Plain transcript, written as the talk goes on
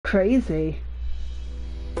crazy.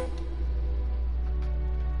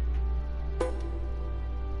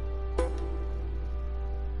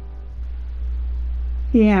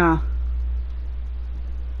 Yeah.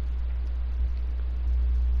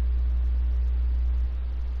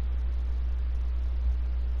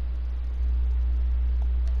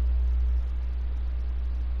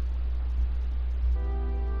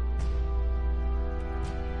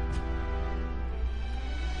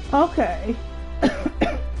 Okay.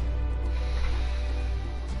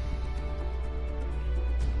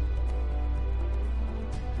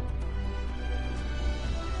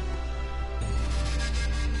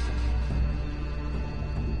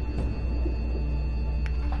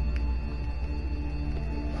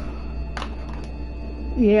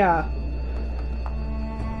 Yeah.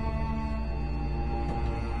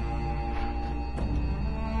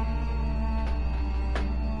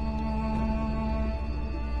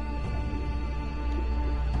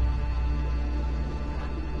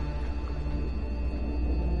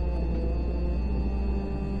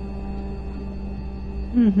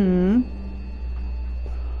 Mm-hmm.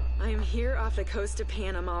 I am here off the coast of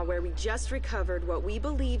Panama, where we just recovered what we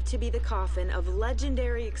believe to be the coffin of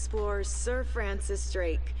legendary explorer Sir Francis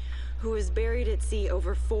Drake, who was buried at sea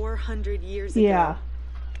over 400 years ago. Yeah.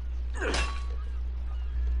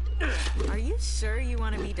 Are you sure you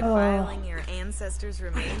want to be defiling your ancestors'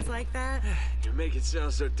 remains like that? You make it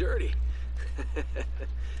sound so dirty.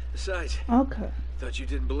 Besides, Okay. thought you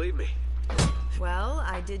didn't believe me. Well,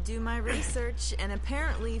 I did do my research, and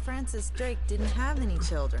apparently Francis Drake didn't have any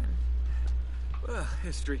children. Well,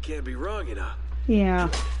 history can't be wrong, you know. Yeah.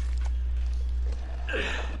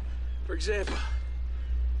 For example,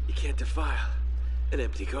 you can't defile an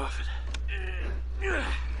empty coffin.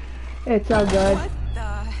 It's all good. What the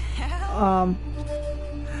hell?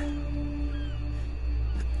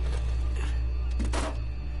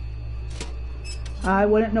 I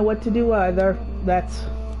wouldn't know what to do either. That's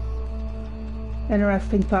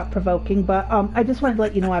interesting, thought-provoking, but I just wanted to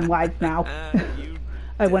let you know I'm live now.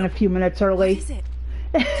 I went a few minutes early. What is it?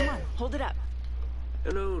 Come on, hold it up.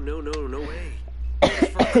 No way.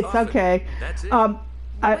 It's okay. That's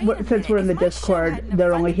it. Since we're in the Discord,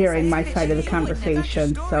 they're only hearing my side of the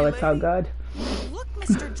conversation, so it's all good. Look,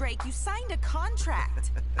 Mr. Drake, you signed a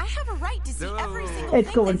contract. I have a right to see every single It's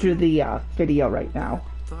thing going that through the video right now.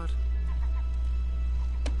 Thought.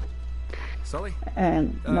 Sully?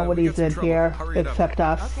 And we nobody's got some in trouble. here Hurry it up. except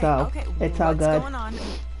us, so it's all What's good. going on?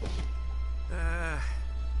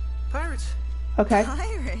 Pirates. Okay.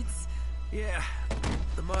 Pirates? Yeah,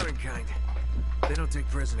 the modern kind. They don't take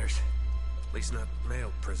prisoners. At least not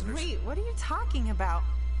male prisoners. Wait, what are you talking about?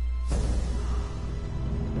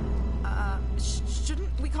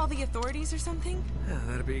 Shouldn't we call the authorities or something? Yeah,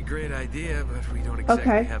 that'd be a great idea, but we don't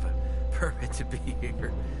exactly Okay. have a permit to be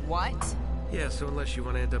here. What? Yeah, so unless you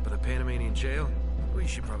want to end up in a Panamanian jail, we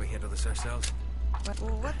should probably handle this ourselves.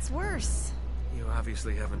 Well, what's worse? You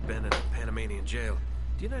obviously haven't been in a Panamanian jail.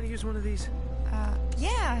 Do you know how to use one of these?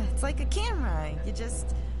 Yeah, it's like a camera. You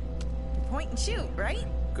just point and shoot, right?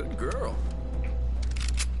 Good girl.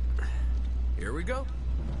 Here we go.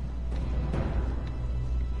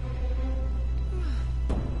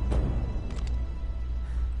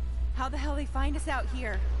 How the hell they find us out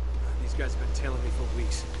here? These guys have been tailing me for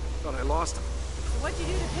weeks. Thought I lost them. What'd you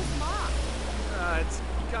do to piss them off? It's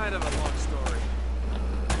kind of a long story.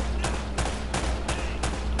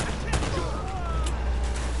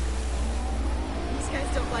 These guys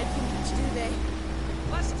don't like you much, do they?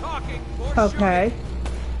 Less talking, more Okay.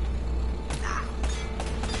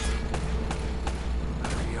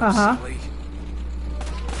 Uh-huh. Silly.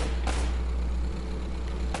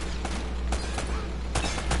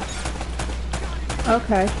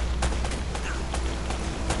 Okay.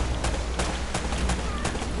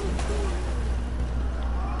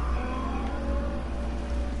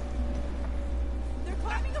 They're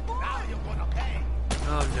climbing aboard! Now you're gonna pay.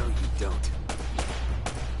 Oh, no, you don't.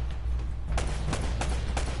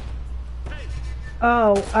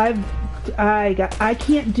 Oh, I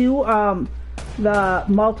can't do the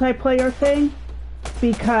multiplayer thing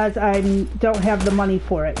because I don't have the money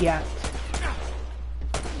for it yet.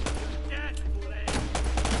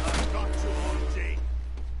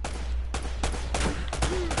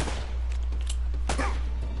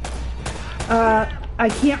 I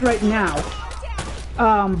can't right now.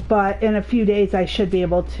 But in a few days I should be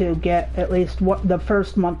able to get at least the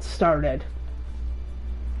first month started.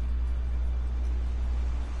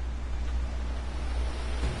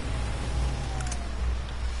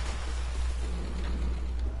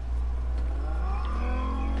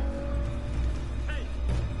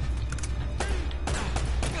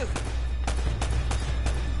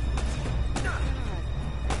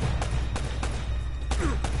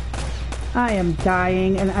 I am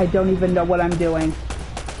dying and I don't even know what I'm doing.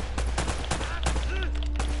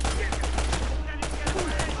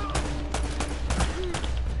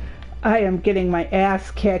 I am getting my ass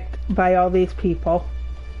kicked by all these people.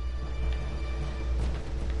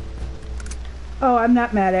 Oh, I'm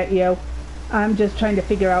not mad at you. I'm just trying to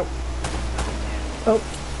figure out... Oh.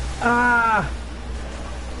 Ah!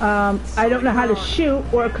 I don't know how to shoot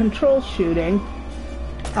or control shooting.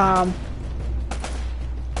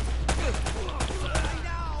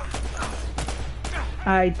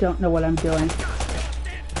 I don't know what I'm doing.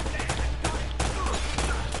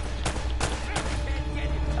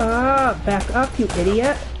 Back up, you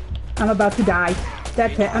idiot. I'm about to die.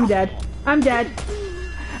 That's it, I'm dead. I'm dead.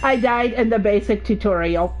 I died in the basic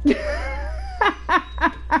tutorial.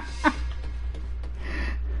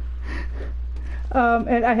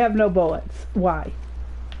 And I have no bullets. Why?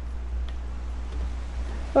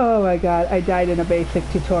 Oh my god, I died in a basic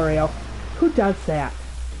tutorial. Who does that?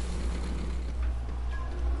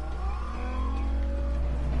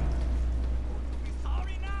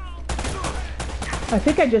 I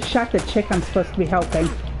think I just shot the chick I'm supposed to be helping.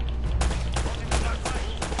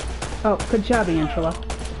 Oh, good job, Angela.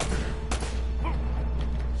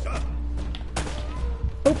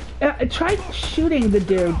 Oh, try shooting the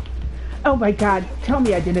dude. Oh my god, tell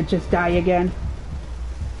me I didn't just die again.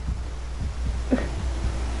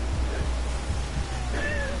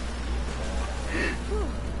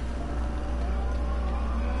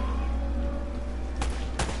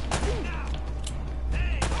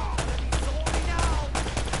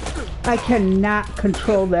 I cannot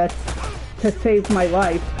control this to save my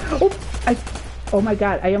life. Oh my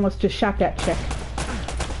god, I almost just shot that chick.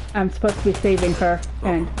 I'm supposed to be saving her,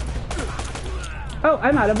 and... Oh,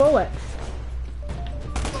 I'm out of bullets.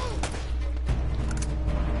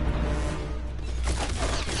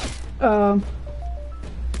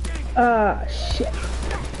 Shit.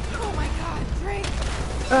 Oh my god, Drake!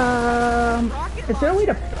 Is there a way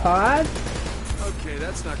to pause? Okay,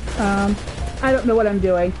 that's not good. I don't know what I'm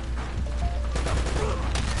doing.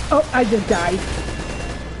 Oh, I just died.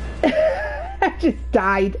 I just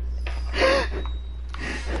died.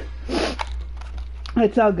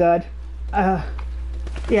 It's all good.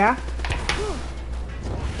 Yeah?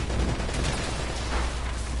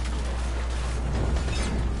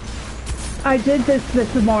 I did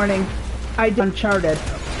this morning. I did Uncharted.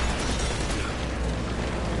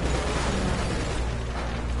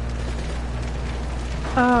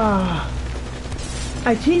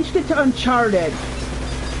 I changed it to Uncharted.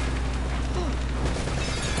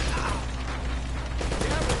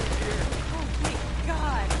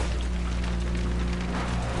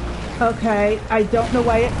 Okay, I don't know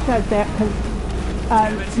why it says that,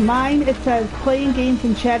 because mine it says playing games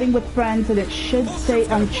and chatting with friends, and it should say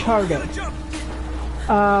Uncharted.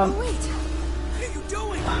 Oh, wait. What are you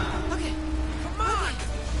doing? Okay, come on.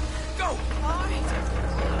 Go.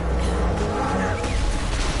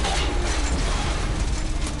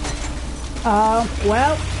 All right.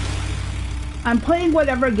 Well, I'm playing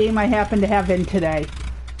whatever game I happen to have in today.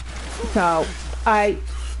 So, I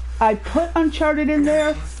put Uncharted in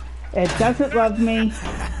there. It doesn't love me.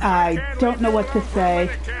 I don't know what to say.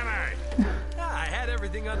 I had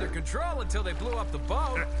everything under control until they blew up the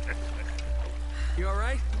boat. You all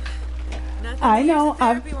right? I know.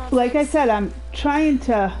 Like I said, I'm trying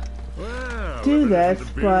to do this,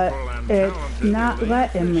 but it's not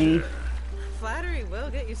letting me. Flattery will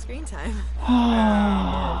get you screen time.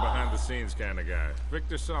 More behind the scenes kind of guy.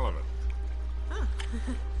 Victor Sullivan. Huh.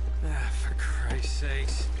 For Christ's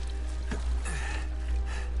sakes.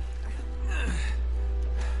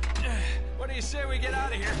 What do you say we get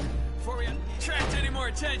out of here before we attract any more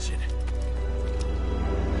attention?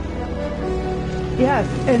 Yes,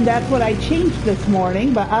 and that's what I changed this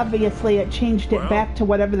morning, but obviously it changed it back to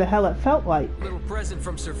whatever the hell it felt like. Little present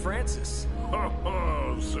from Sir Francis.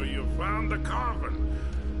 Oh, so you found the coffin.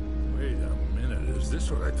 Wait a minute, is this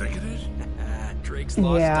what I think it is? Drake's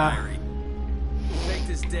lost diary. Faked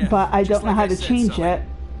his death, But I don't know like how I to said, change Sully. it.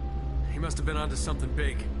 He must have been onto something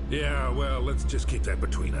big. Yeah, well, let's just keep that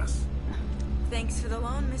between us. Thanks for the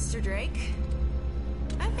loan, Mr. Drake.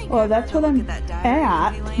 I think Well, I'd that's rather what look I'm at that diary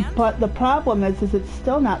at, when we land. but the problem is it's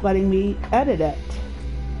still not letting me edit it.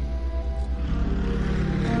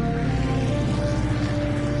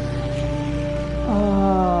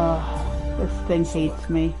 Oh, this thing hates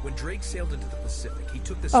me. When Drake sailed into the Pacific, he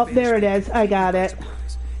took the Oh, Spanish there it Navy is. I got it.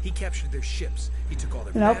 supplies. He captured their ships. He took all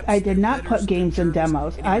their Nope, maps, I did their not letters, put their games and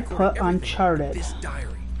journals, demos. and he I recorded put everything in Uncharted. this diary.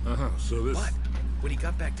 So this... But when he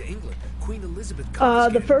got back to England, Queen Elizabeth The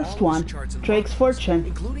confiscated first all one, his charts and Drake's logbooks, Fortune.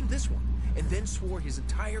 including this one. and then swore his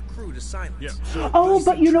entire crew to silence. Yeah. So Oh,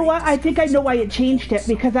 but you know what? I think I know why it changed it,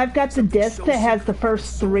 because I've got the disc that has the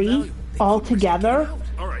first 3 all together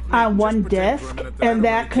all right, Nick, on just one pretend for a disc, minute that I and don't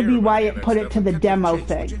that really could care be about why any it of that put it stuff. to the Cut to demo chase,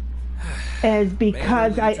 would you? thing. Is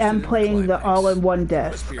because I am playing the all-in-one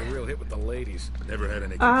disc. Must be a real hit with the ladies. Never had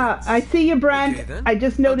any. I see you, Brent. Okay, then. I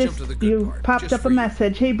just I'll jump noticed to the good you part, popped just up a for you.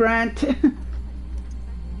 message. Hey, Brent.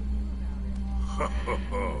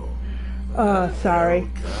 Sorry.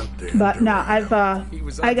 But no,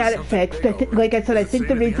 I got it fixed. Like I said, I think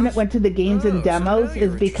the reason it went to the games and demos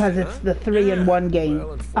is because it's the 3-in-1 game.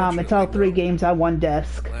 It's all 3 games on one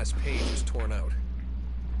disc. Last page is torn out.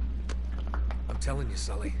 I'm telling you,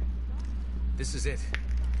 Sully. This is it.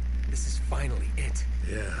 This is finally it.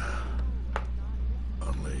 Yeah.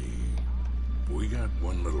 Only we got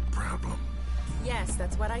one little problem. Yes,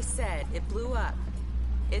 that's what I said. It blew up.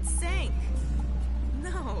 It sank.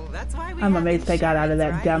 No, that's why we I'm have amazed I got out of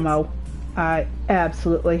that insurance, right? demo. I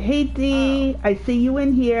absolutely. Hey, Dee. I see you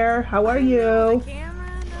in here. How are No, you? the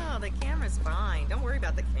camera? No, the camera's fine. Don't worry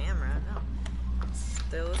about the camera. No.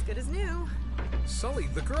 Still as good as new. Sully,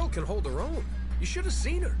 the girl can hold her own. You should have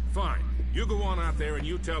seen her. Fine. You go on out there and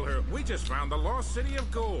you tell her we just found the lost city of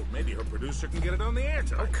gold. Maybe her producer can get it on the air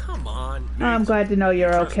tonight. Oh, come on. I'm glad to know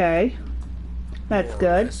you're okay. That's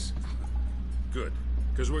good. Yes. Good.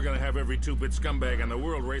 Because we're going to have every 2-bit scumbag in the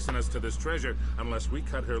world racing us to this treasure unless we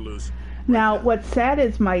cut her loose. Now, what's sad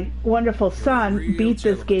is my wonderful son real beat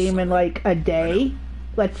this game in like a day.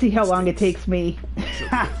 Let's see how long it takes me.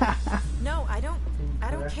 No, I don't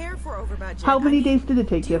care for over budget. How many I mean, days did it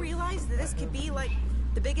take do you you? realize that this could be like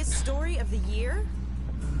the biggest story of the year?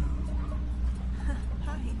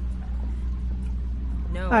 Hi.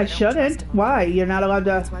 No, I don't trust shouldn't. him. Why? You're not allowed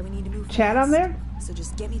That's to why we need to move chat on fast. there? So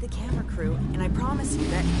just get me the camera crew, and I promise you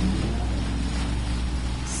that.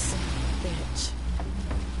 Son of a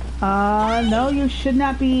bitch. No, you should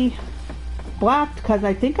not be blocked, because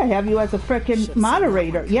I think I have you as a frickin'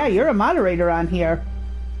 moderator. Yeah, you're a moderator on here.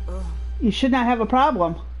 Ugh. You should not have a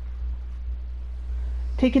problem.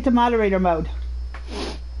 Take it to moderator mode.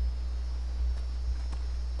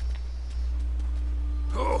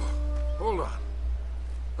 Oh, hold on.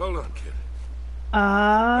 Hold on, kid.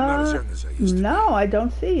 I'm not as young as I used to be. No, I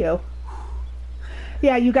don't see you.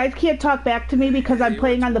 Yeah, you guys can't talk back to me because I'm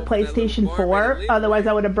playing on the PlayStation 4. Otherwise,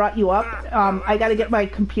 I would have brought you up. I got to get my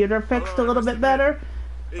computer fixed a little bit better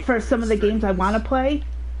for some of the games I want to play.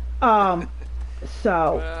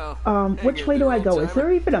 Which way do I go? Is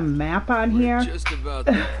there even a map on here? Just about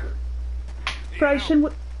there. Bryson,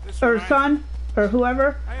 or son, or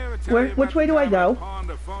whoever? Which way do I go?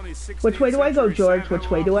 Which way do I go, George? Which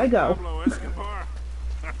way do I go?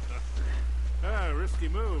 Risky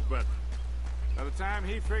move, but by the time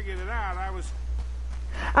he figured it out, I was...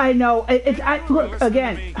 I know. Look,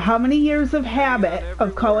 again, how many years of habit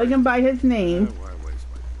of calling him by his name, Why waste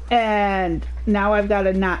my breath? and now I've got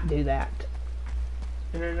to not do that.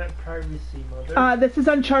 Internet privacy, mother. This is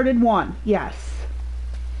Uncharted 1, yes.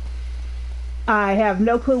 I have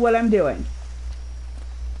no clue what I'm doing.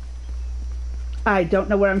 I don't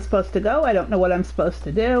know where I'm supposed to go. I don't know what I'm supposed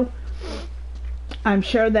to do. I'm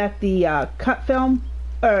sure that the cut film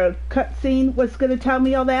or cut scene was going to tell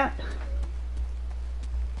me all that.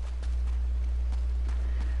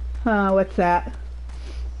 What's that?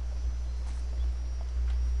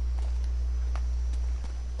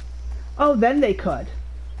 Oh, then they could.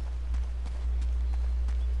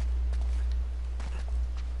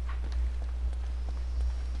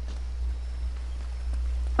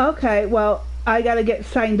 Okay, well, I gotta get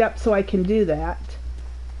signed up so I can do that.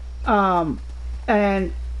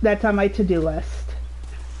 And that's on my to-do list.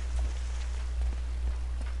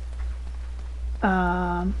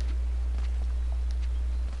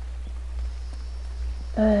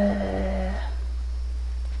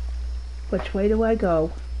 Which way do I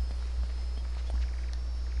go?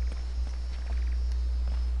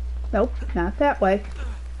 Nope, not that way.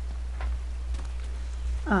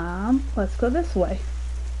 Let's go this way.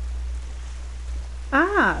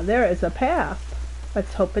 Ah, there is a path.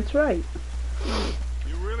 Let's hope it's right.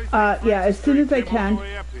 You really think Yeah, as soon as I Francis came all can. the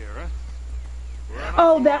way up here, huh? We're an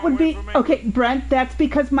Oh, awful that long would way be... from Okay, Brent, that's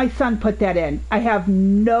because my son put that in. I have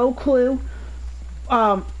no clue.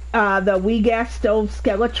 The Wii gas stove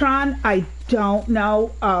Skeletron, I don't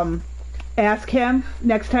know. Ask him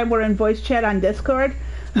next time we're in voice chat on Discord.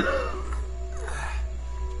 You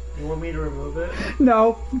want me to remove it?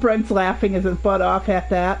 No, Brent's laughing his butt off at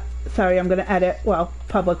that. Sorry, I'm going to edit, well,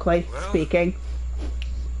 publicly speaking.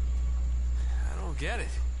 I don't get it.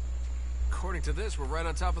 According to this, we're right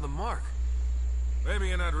on top of the mark. Maybe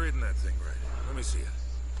you're not reading that thing right. Let me see it.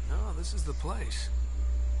 No, this is the place.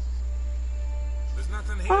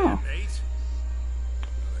 Nothing here, Oh. Nate.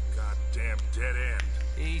 A goddamn dead end.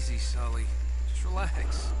 Easy, Sully. Just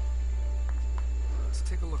relax. Let's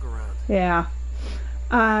take a look around. Yeah.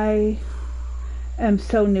 I am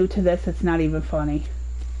so new to this, it's not even funny.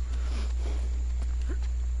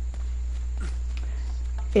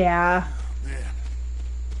 Yeah. Man,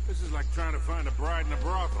 this is like trying to find a bride in a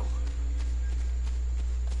brothel.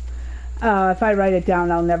 If I write it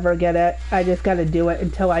down, I'll never get it. I just got to do it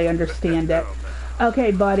until I understand it.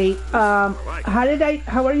 Okay, buddy. How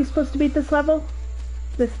are you supposed to beat this level?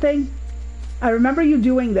 This thing? I remember you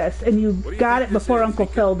doing this, and you got it before Uncle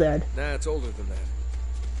Phil did. Nah, it's older than that.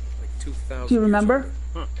 Like 2,000. Do you remember?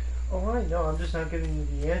 Oh, I know. I'm just not giving you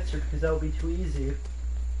the answer because that would be too easy.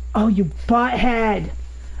 Oh, you butthead.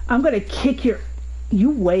 I'm going to kick your...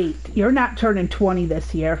 You wait. You're not turning 20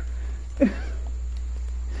 this year.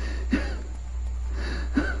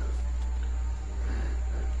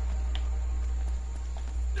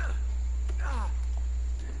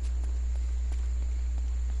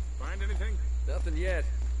 Find anything? Nothing yet.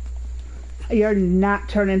 You're not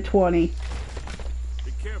turning 20. Be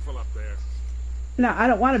careful up there. No, I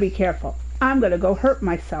don't want to be careful. I'm going to go hurt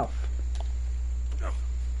myself.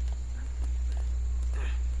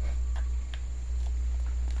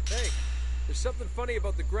 Hey, there's something funny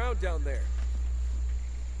about the ground down there.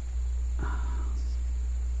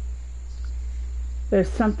 There's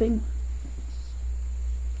something...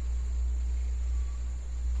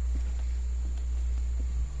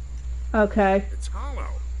 Okay. It's hollow.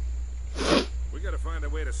 We gotta find a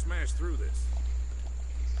way to smash through this.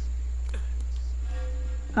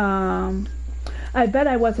 I bet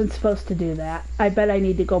I wasn't supposed to do that. I bet I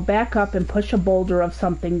need to go back up and push a boulder of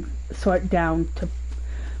something sort down to...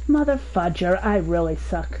 Mother fudger, I really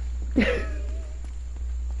suck.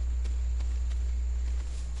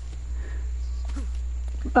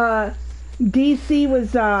 DC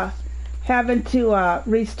was having to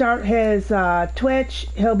restart his Twitch.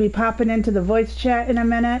 He'll be popping into the voice chat in a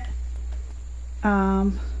minute.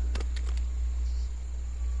 Oh,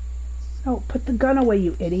 put the gun away,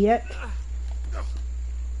 you idiot.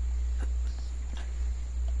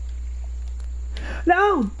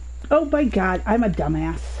 No! Oh my god, I'm a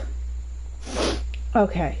dumbass.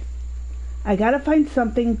 Okay. I gotta find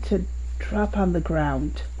something to drop on the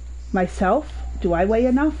ground. Myself? Do I weigh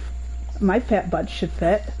enough? My fat butt should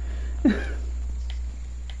fit.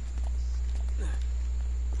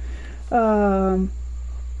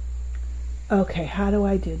 Okay, how do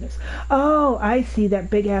I do this? Oh, I see that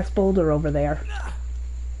big ass boulder over there.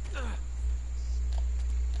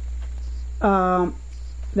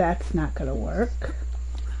 That's not gonna work.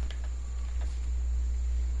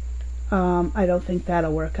 I don't think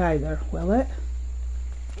that'll work either, will it?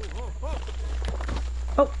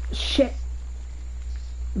 Oh, shit.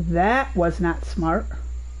 That was not smart.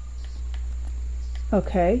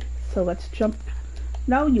 Okay, so let's jump.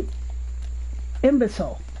 No, you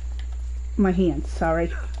imbecile. My hands,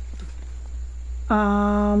 sorry.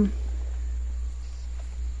 I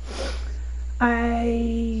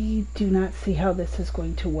do not see how this is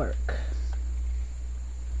going to work.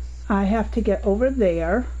 I have to get over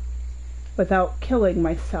there without killing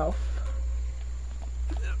myself.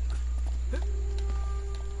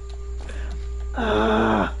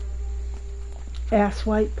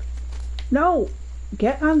 Asswipe. No!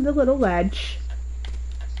 Get on the little ledge.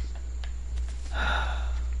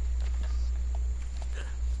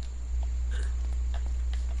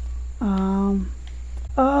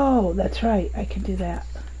 Oh, that's right. I can do that.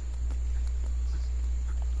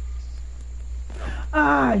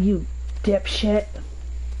 Ah, you dipshit.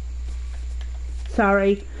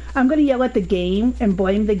 Sorry. I'm gonna yell at the game and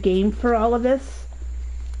blame the game for all of this.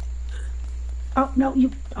 Oh, no,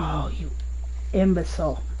 you... Oh, you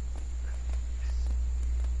imbecile.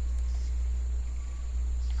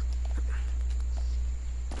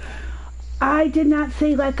 I did not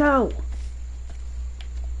say let go.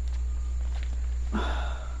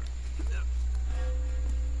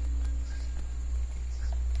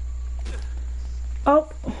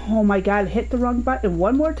 Oh my god, hit the wrong button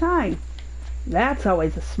one more time. That's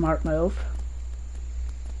always a smart move.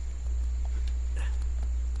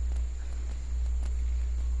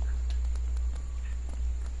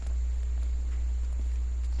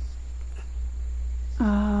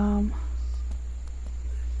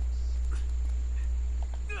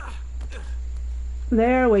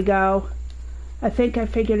 There we go. I think I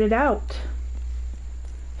figured it out.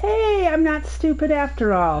 Hey, I'm not stupid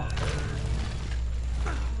after all.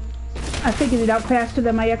 I figured it out faster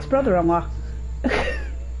than my ex-brother-in-law.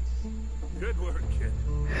 Good work, kid.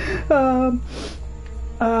 Oh,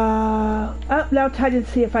 now try to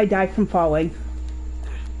see if I die from falling.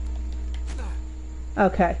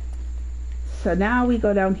 Okay. So now we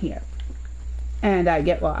go down here. And I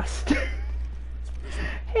get lost.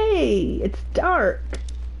 Hey, it's dark.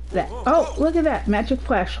 Oh, look at that. Magic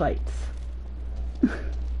flashlights.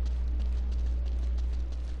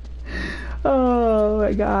 Oh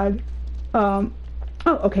my god. Oh,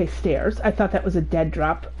 okay, stairs. I thought that was a dead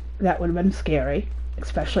drop. That would have been scary,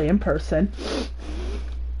 especially in person.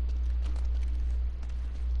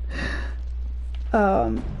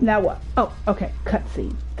 Now what? Oh, okay,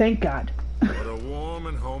 cutscene. Thank God. What a warm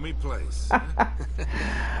and homey place. Huh?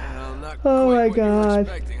 Well, not Oh quite my what you were God.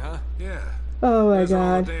 expecting, huh? Yeah. Oh my There's all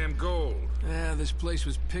god. the damn gold. Yeah, this place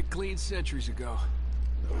was picked clean centuries ago.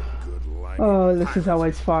 No good line. Oh, this is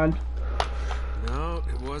always fun. No,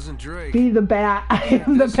 it wasn't Drake. Be the bat. I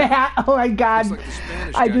am the bat. Oh my god. Looks like the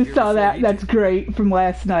Spanish I got just here saw before that. he That's did. great from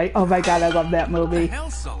last night. Oh my god, I love that What the movie. hell,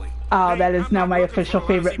 Sully? Oh, that Hey, is I'm now not my looking official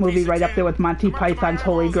for a lousy favorite movie, piece of right up there tin. with Monty I'm after my Python's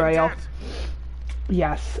Holy eyeballs and Grail. tats.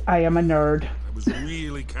 Yes, I am a nerd. I was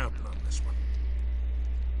really counting on this one.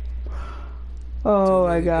 Oh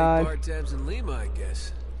my Big god. bar tabs in Lima, I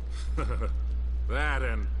guess. That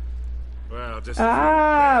and, well, just a few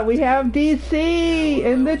Ah, bad we have deals. DC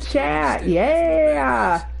in the chat.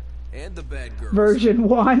 Yeah. And the bad girls. Version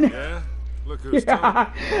 1. Yeah? Look who's Yeah,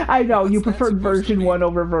 I know. You What's that preferred supposed to version mean? 1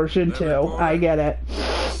 over version 2. I get it.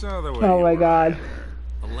 talking. Saw the way Oh you my were. god.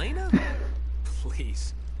 Elena?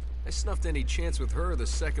 Please. I snuffed any chance with her the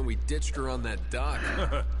second we ditched her on that dock.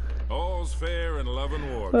 All's fair in love and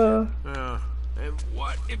war. And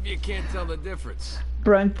what if you can't tell the difference?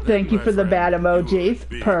 Brent, thank you my for the bad friend, you are emojis.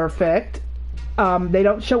 big. Perfect. They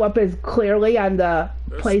don't show up as clearly on the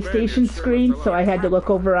Those PlayStation Spaniards sure screen, left a so lot I of had to look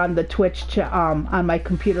crap over on the Twitch on my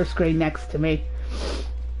computer screen next to me.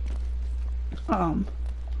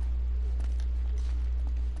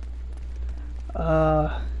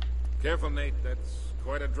 Careful, Nate. That's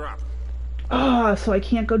quite a drop. Oh, so I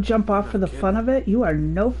can't go jump off for the fun of it? You are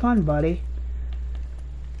no fun, buddy.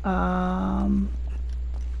 We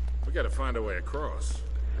gotta find a way across.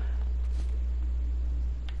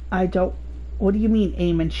 I don't... What do you mean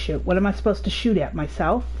aim and shoot? What am I supposed to shoot at?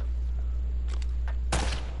 Myself?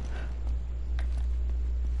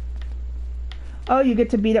 Oh, you get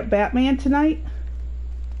to beat up Batman tonight?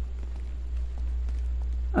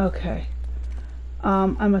 Okay.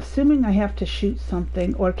 I'm assuming I have to shoot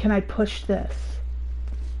something, or can I push this?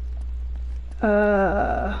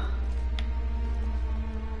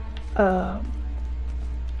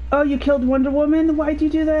 Oh, you killed Wonder Woman? Why'd you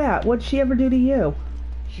do that? What'd she ever do to you?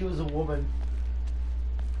 She was a woman.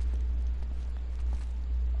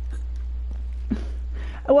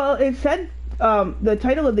 Well, it said the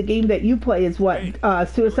title of the game that you play is what? Hey,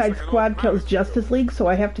 Suicide looks like an Squad old kills pirate Justice ship. League, so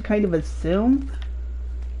I have to kind of assume.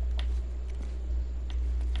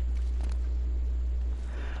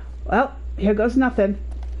 Well, here goes nothing.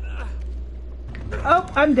 Oh,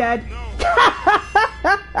 I'm dead.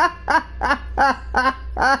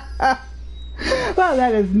 Well,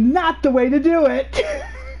 that is not the way to do it.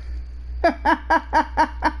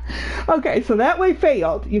 Okay, so that way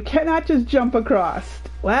failed. You cannot just jump across.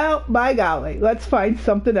 Well, by golly, let's find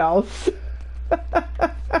something else.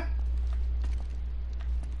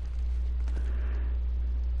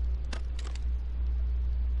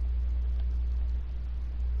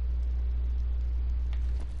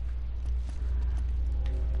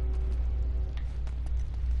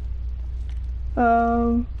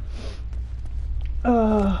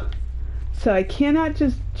 So I cannot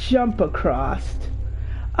just jump across.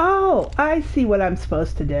 Oh, I see what I'm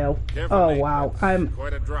supposed to do. Careful, Oh, Nate. wow. That's I'm...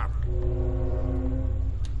 quite a drop. You're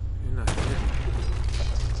not kidding.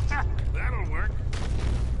 That'll work.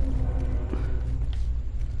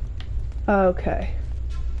 Okay.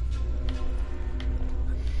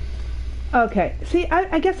 Okay. See,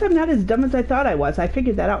 I guess I'm not as dumb as I thought I was. I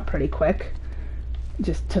figured that out pretty quick. It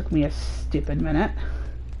just took me a stupid minute.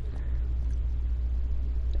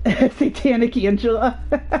 Satanic Angela.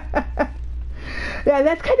 Yeah,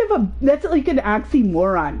 that's kind of that's like an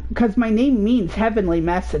oxymoron, because my name means heavenly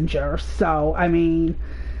messenger, so, I mean,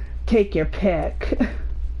 take your pick.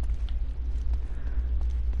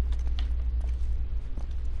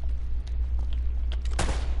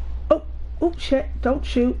 Oh, shit, don't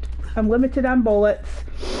shoot. I'm limited on bullets.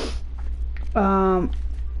 There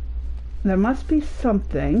must be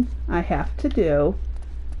something I have to do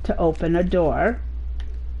to open a door.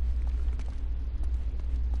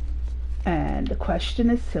 And the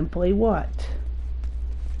question is simply what?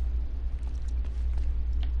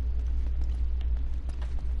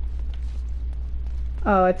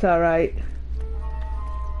 Oh, it's all right.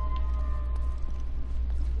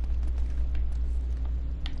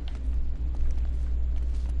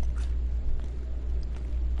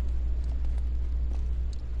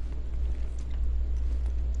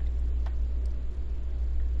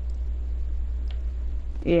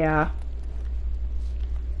 Yeah.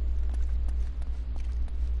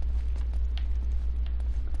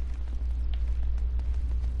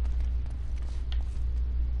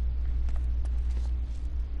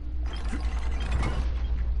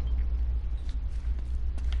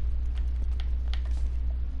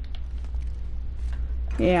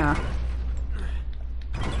 Yeah.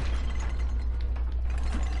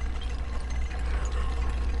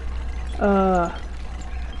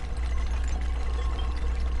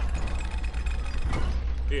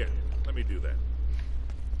 Here, let me do that.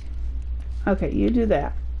 Okay, you do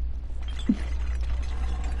that.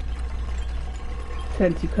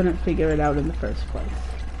 Since you couldn't figure it out in the first place.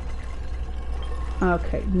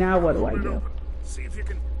 Okay, now what do I Open it do? open. See if you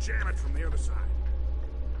can jam it from the other side.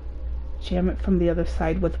 Jam it from the other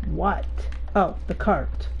side with what? Oh, the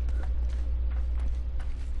cart.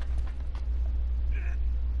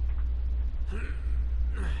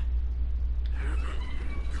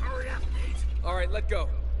 Hurry up, Nate. All right, let go.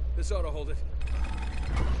 This ought to hold it.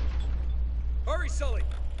 Hurry, Sully!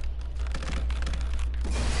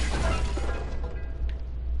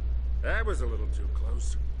 That was a little too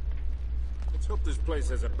close. Let's hope this place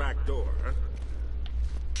has a back door, huh?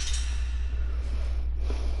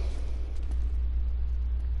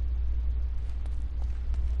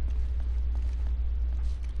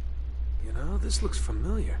 You know, this looks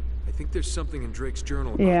familiar. I think there's something in Drake's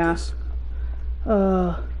journal about Yeah. this.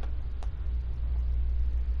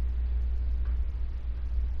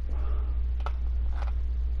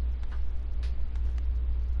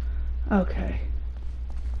 Okay.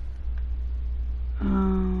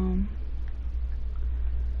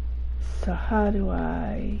 So how do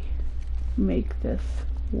I make this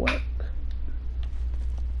work?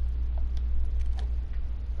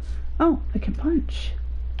 Oh, I can punch.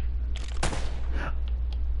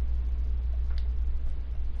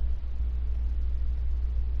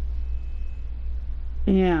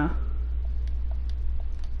 Yeah.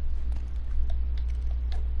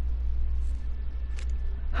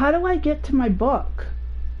 How do I get to my book?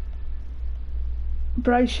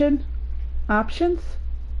 Bryson? Options?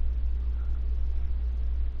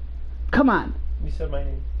 Come on. You said my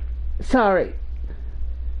name. Sorry.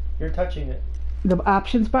 You're touching it. The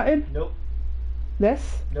options button? Nope.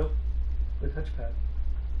 This? Nope. The touchpad.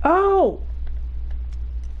 Oh!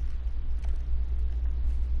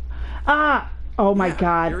 Ah! Oh my Yeah,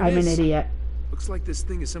 god, here it I'm an is. idiot. Looks like this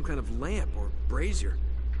thing is some kind of lamp or brazier.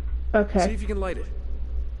 See Okay. if you can light it.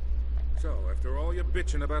 So, after all your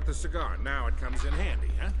bitching about the cigar, now it comes in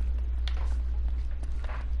handy, huh?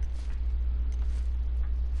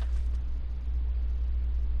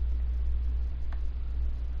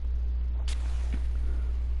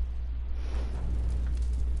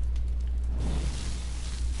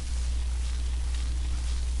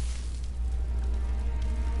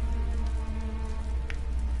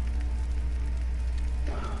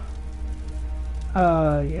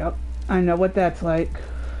 Yep. I know what that's like.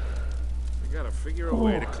 We gotta figure a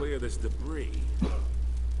way to clear this debris.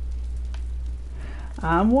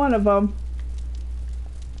 I'm one of them.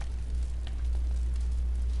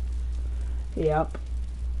 Yep.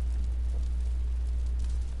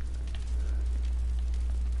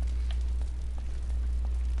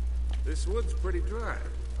 This wood's pretty dry.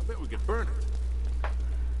 I bet we could burn it.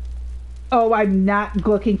 Oh, I'm not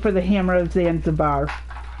looking for the hammer of Zanzibar.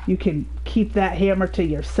 You can keep that hammer to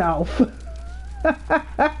yourself.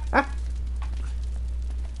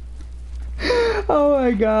 Oh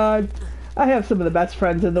my god. I have some of the best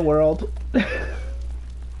friends in the world.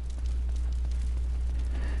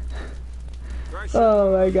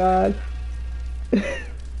 Oh my god.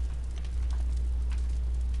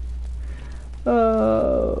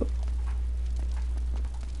 Oh.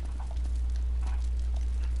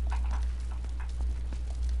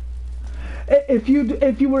 If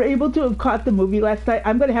you were able to have caught the movie last night,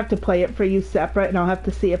 I'm gonna have to play it for you separate, and I'll have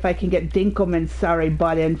to see if I can get Dinkelman's sorry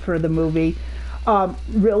butt in for the movie.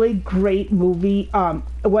 Really great movie.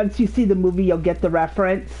 Once you see the movie, you'll get the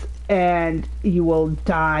reference, and you will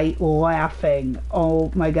die laughing.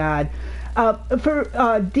 Oh my god.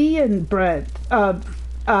 For Dee and Brent,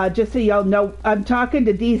 just so y'all know, I'm talking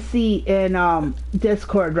to DC in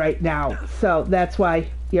Discord right now, so that's why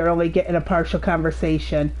you're only getting a partial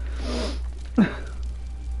conversation.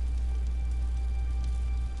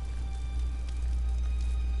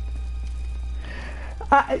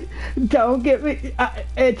 Don't get me.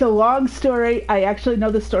 It's a long story. I actually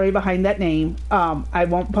know the story behind that name. I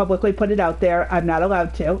won't publicly put it out there. I'm not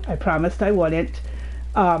allowed to. I promised I wouldn't.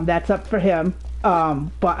 That's up for him.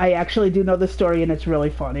 But I actually do know the story, and it's really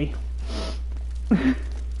funny.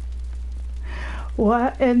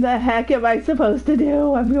 What in the heck am I supposed to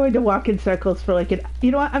do? I'm going to walk in circles for like an...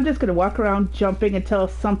 You know what? I'm just going to walk around jumping until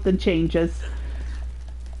something changes.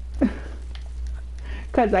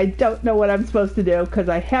 Because I don't know what I'm supposed to do, because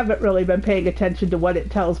I haven't really been paying attention to what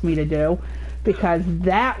it tells me to do, because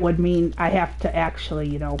that would mean I have to actually,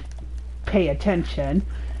 you know, pay attention.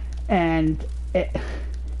 And it...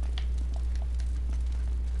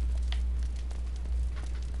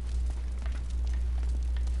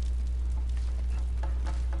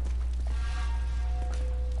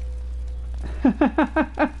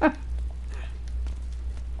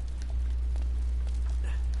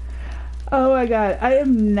 Oh my god, I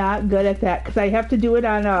am not good at that because I have to do it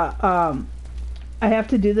on a I have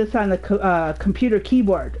to do this on the computer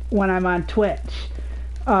keyboard when I'm on Twitch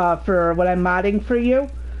for when I'm modding for you.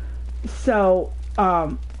 So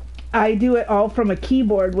I do it all from a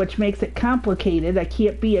keyboard, which makes it complicated. I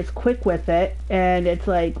can't be as quick with it, and it's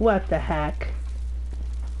like, what the heck?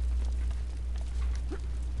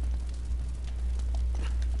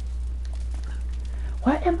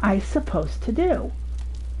 What am I supposed to do?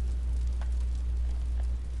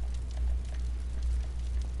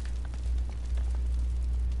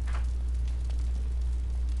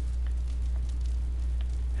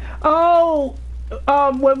 Oh,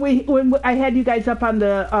 when I had you guys up on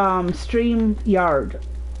the stream yard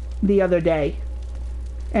the other day,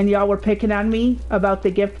 and y'all were picking on me about the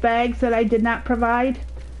gift bags that I did not provide,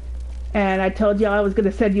 and I told y'all I was going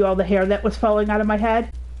to send you all the hair that was falling out of my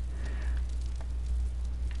head.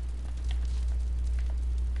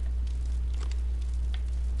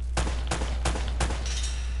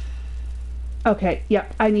 Okay,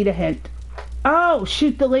 yep, I need a hint. Oh,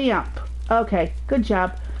 shoot the lamp. Okay, good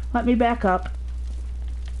job. Let me back up.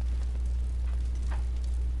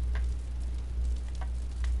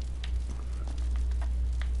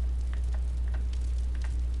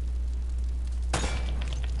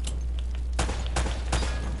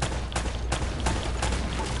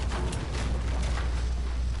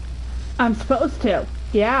 I'm supposed to.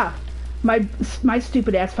 Yeah. My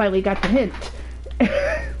stupid ass finally got the hint.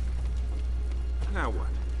 Now what?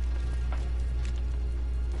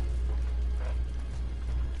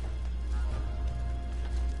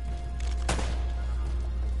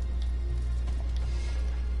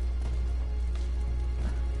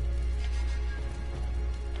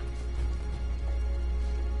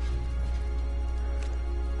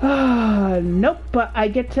 Nope, but I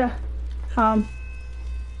get to,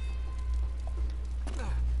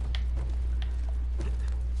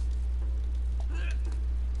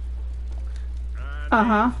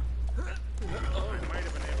 Uh-huh.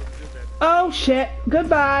 Oh, shit.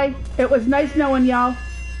 Goodbye. It was nice knowing y'all.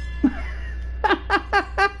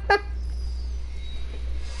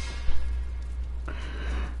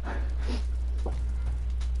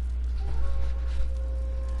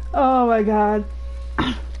 Oh, my God.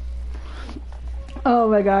 Oh,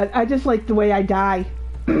 my God. I just like the way I die.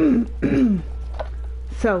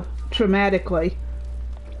 So, traumatically.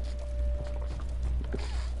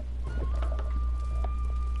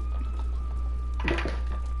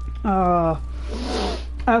 Oh.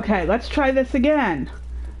 Okay, let's try this again.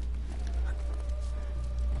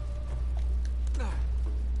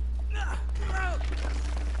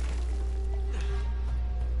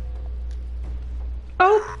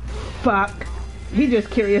 Oh, fuck. He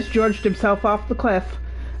just Curious Georged himself off the cliff.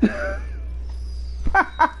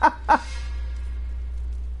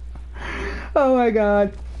 Oh my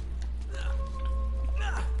God.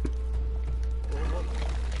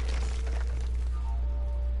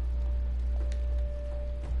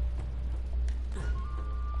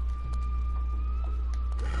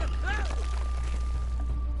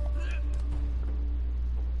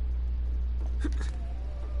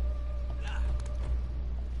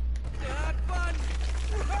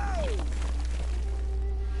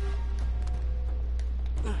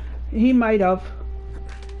 He might have.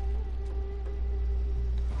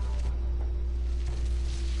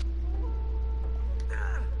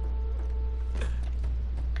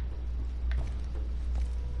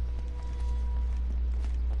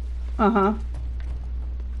 Uh-huh.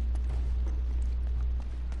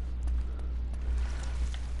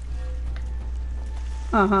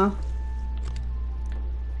 Uh-huh.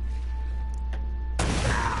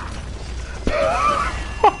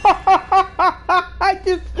 I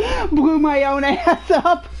just blew my own ass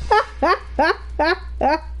up.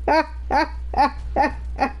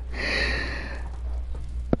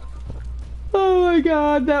 Oh my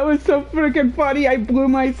God, that was so freaking funny. I blew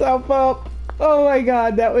myself up. Oh my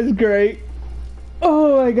God, that was great.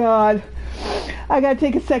 Oh my God. I gotta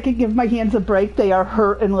take a second, give my hands a break. They are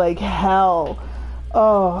hurting like hell.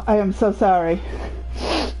 Oh, I am so sorry.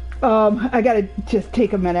 I gotta just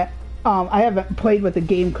take a minute. I haven't played with a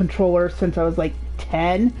game controller since I was like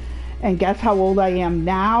 10, and guess how old I am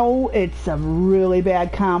now? It's a really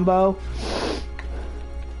bad combo.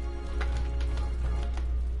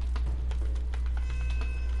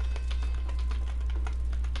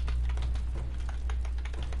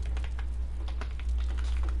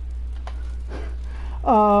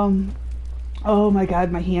 Oh my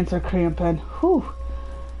god, my hands are cramping. Whew.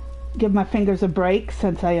 Give my fingers a break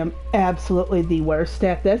since I am absolutely the worst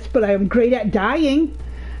at this, but I am great at dying.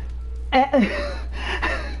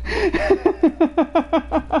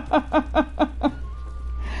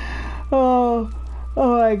 Oh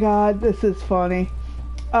my god, this is funny.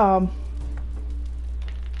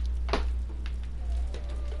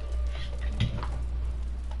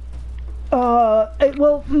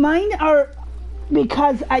 Well, mine are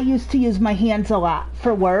because I used to use my hands a lot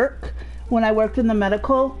for work when I worked in the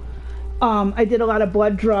medical. I did a lot of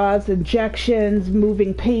blood draws, injections,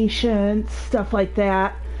 moving patients, stuff like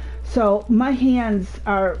that. So my hands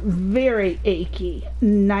are very achy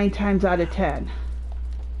 9 times out of 10.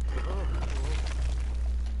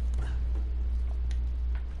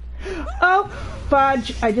 Oh,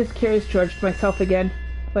 fudge. I just Curious Georged myself again.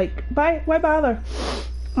 Like, why bother?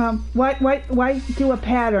 Why do a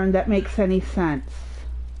pattern that makes any sense?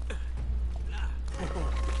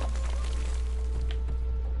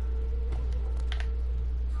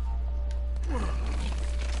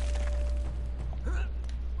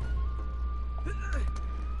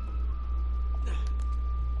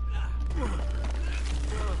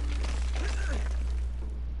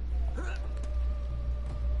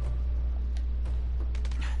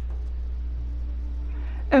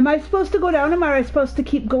 Am I supposed to go down or am I supposed to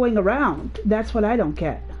keep going around? That's what I don't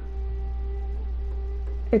get.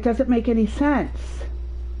 It doesn't make any sense.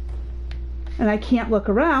 And I can't look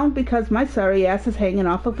around because my sorry ass is hanging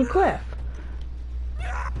off of a cliff.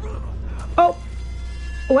 Oh!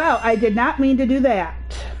 Well, I did not mean to do that.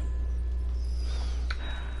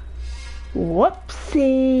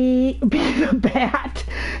 Whoopsie! Be the bat.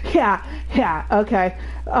 Yeah, okay.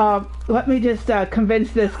 Let me just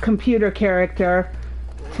convince this computer character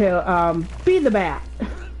to be the bat.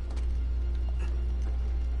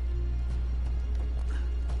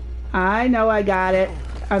 I know I got it.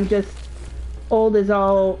 I'm just old as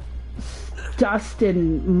all dust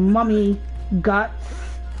and mummy guts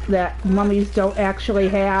that mummies don't actually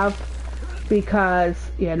have because,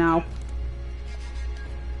 you know.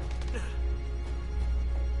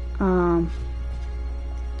 I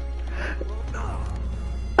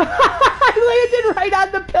landed right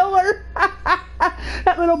on the pillar.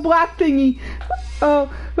 That little black thingy.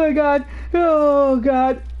 Oh my god. Oh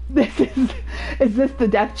god. Is this the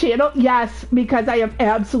Death Channel? Yes, because I am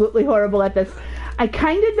absolutely horrible at this. I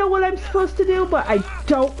kind of know what I'm supposed to do, but I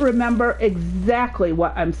don't remember exactly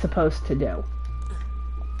what I'm supposed to do.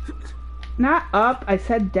 Not up, I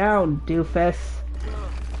said down, doofus.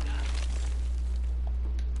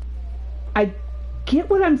 I get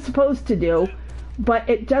what I'm supposed to do, but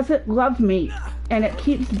it doesn't love me, and it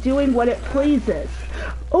keeps doing what it pleases.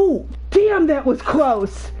 Oh, damn, that was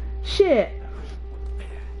close. Shit.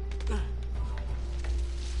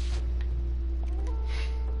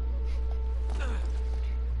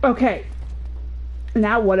 Okay,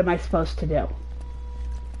 now what am I supposed to do?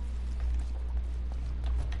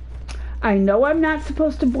 I know I'm not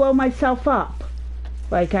supposed to blow myself up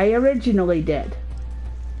like I originally did.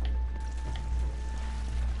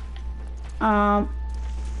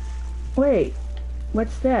 Wait,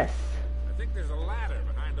 what's this? I think there's a ladder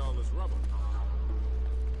behind all this rubble.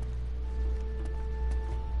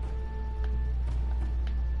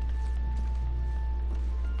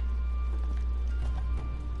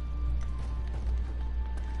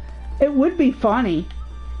 It would be funny,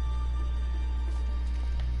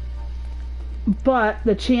 but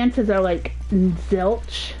the chances are like zilch.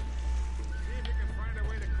 See if you can find a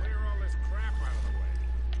way to clear all this crap out of the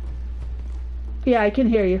way. Yeah, I can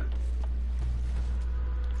hear you.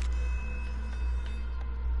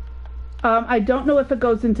 I don't know if it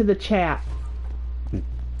goes into the chat.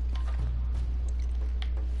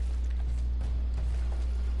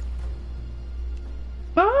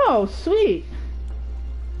 Oh, sweet.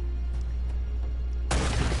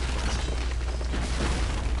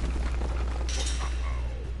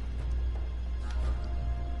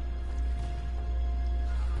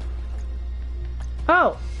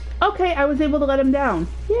 Oh, okay, I was able to let him down.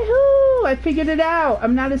 Yahoo! I figured it out.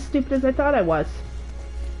 I'm not as stupid as I thought I was.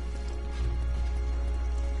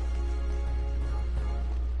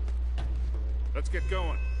 Let's get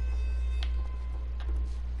going.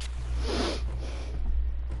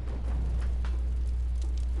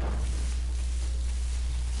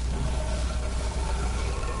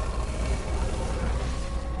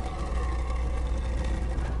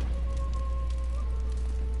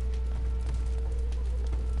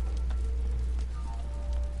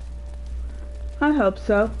 I hope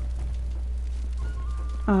so.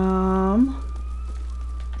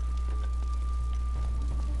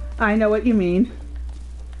 I know what you mean.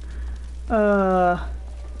 Ah!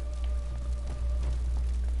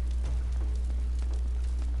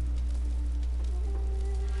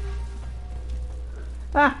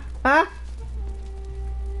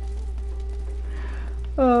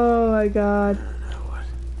 Oh my god.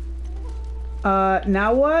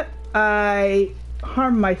 Now what? I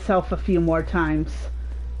harmed myself a few more times.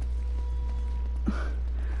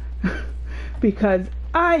 Because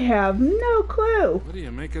I have no clue. What do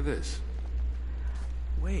you make of this?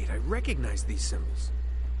 Wait, I recognize these symbols.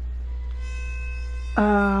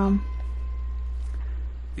 The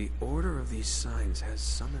order of these signs has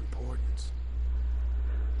some importance.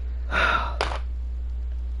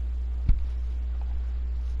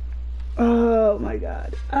 Oh my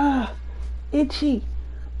god. Itchy.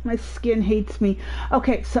 My skin hates me.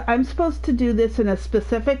 Okay, so I'm supposed to do this in a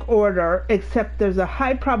specific order, except there's a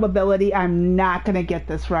high probability I'm not going to get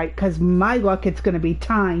this right, because my luck, it's going to be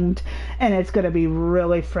timed, and it's going to be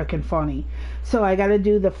really frickin' funny. So I got to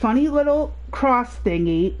do the funny little cross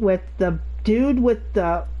thingy with the dude with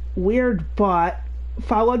the weird butt,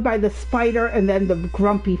 followed by the spider, and then the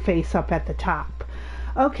grumpy face up at the top.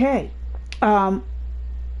 Okay.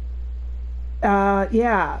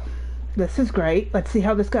 Yeah. This is great. Let's see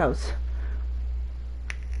how this goes.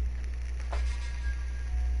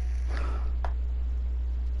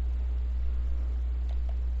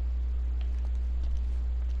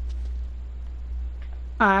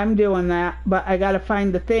 I'm doing that, but I gotta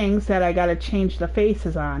find the things that I gotta change the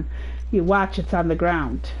faces on. You watch, it's on the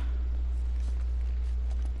ground.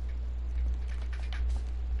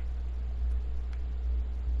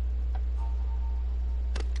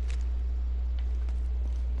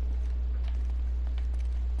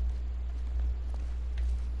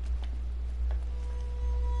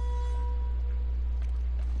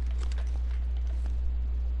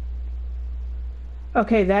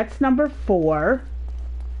 Okay, that's number 4.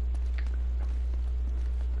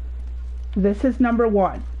 This is number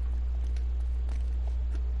 1.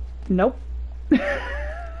 Nope.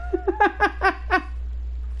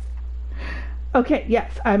 Okay,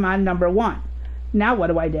 yes, I'm on number 1. Now what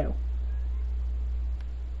do I do?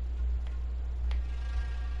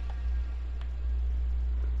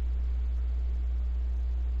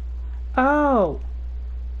 Oh.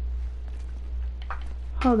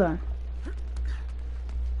 Hold on.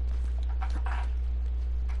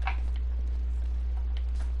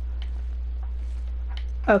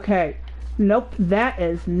 Okay, nope, that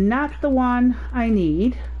is not the one I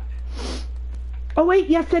need. Oh wait,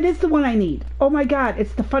 yes, it is the one I need. Oh my god,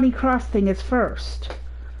 it's the funny cross thing is first.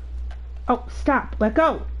 Oh, stop, let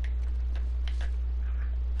go.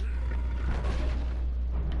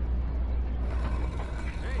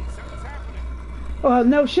 Hey, something's happening. Well,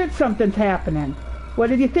 no shit, something's happening. What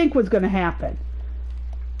did you think was gonna happen?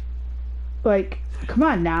 Like, come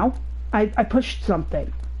on now. I pushed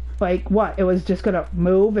something. Like, what? It was just gonna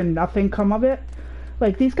move and nothing come of it?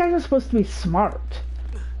 Like, these guys are supposed to be smart.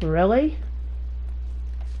 Really?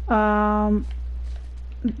 That's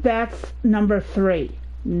number 3.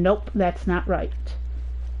 Nope, that's not right.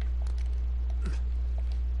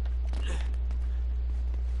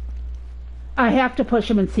 I have to push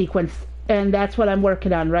them in sequence, and that's what I'm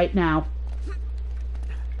working on right now.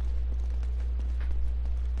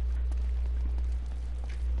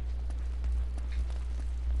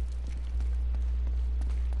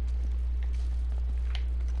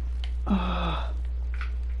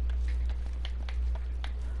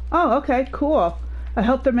 Oh, okay, cool. I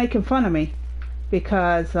hope they're making fun of me,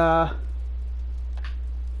 because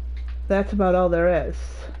that's about all there is.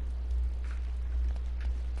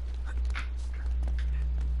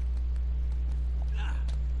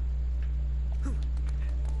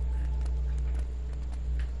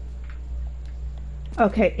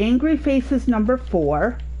 Okay, angry face is number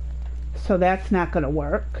 4, so that's not going to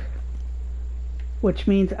work, which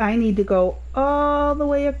means I need to go all the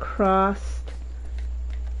way across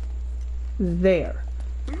there.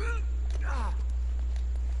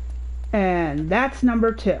 And that's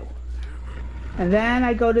number 2. And then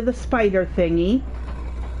I go to the spider thingy.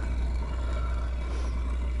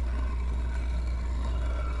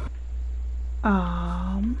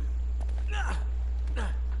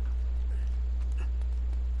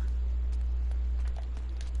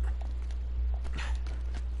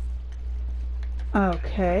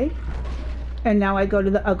 Okay. And now I go to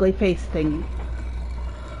the ugly face thingy.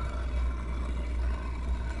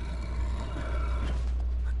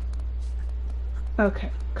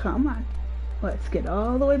 Okay, come on. Let's get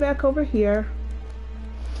all the way back over here.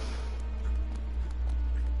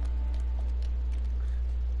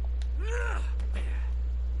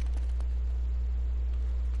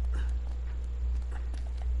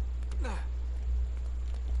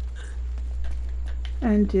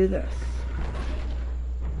 And do this.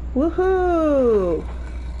 Woohoo!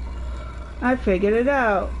 I figured it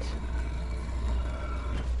out.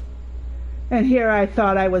 And here I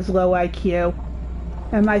thought I was low IQ.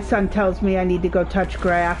 And my son tells me I need to go touch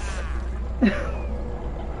grass.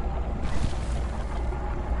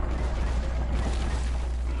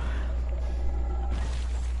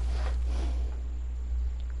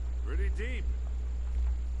 Pretty deep.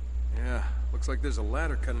 Yeah, looks like there's a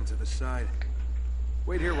ladder cut into the side.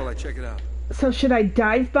 Wait here while I check it out. So should I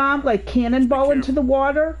dive bomb, like cannonball into the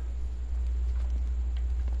water?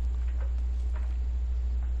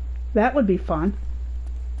 That would be fun.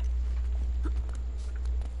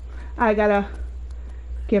 I gotta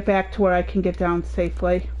get back to where I can get down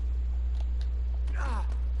safely.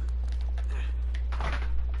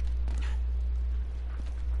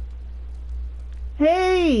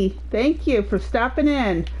 Hey, thank you for stopping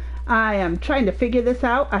in. I am trying to figure this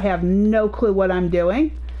out. I have no clue what I'm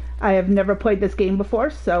doing. I have never played this game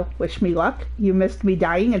before, so wish me luck. You missed me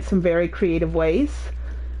dying in some very creative ways.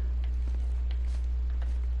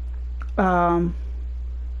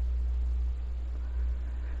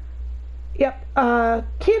 Yep,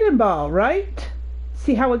 cannonball, right?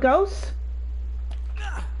 See how it goes?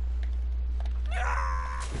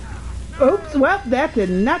 Oops, well, that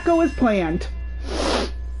did not go as planned.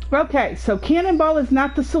 Okay, so cannonball is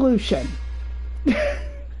not the solution.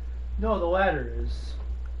 No, the ladder is.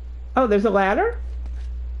 Oh, there's a ladder?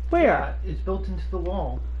 Where? Yeah, it's built into the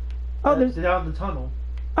wall. Oh, there's down the tunnel.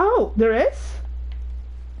 Oh, there is?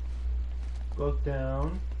 Look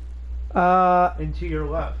down. And to your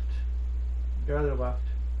left. Your other left.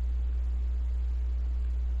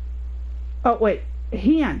 Oh, wait.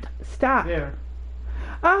 Hand. Stop. There.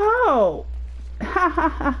 Oh! Ha ha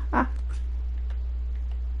ha ha.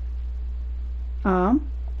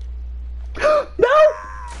 No!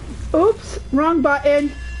 Oops, wrong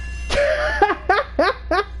button.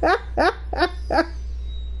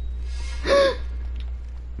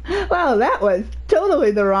 Wow, that was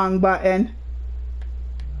totally the wrong button.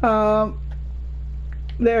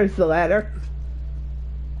 There's the ladder.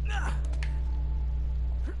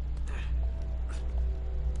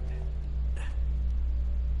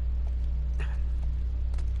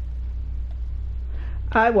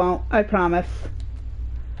 I won't, I promise.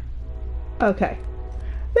 Okay.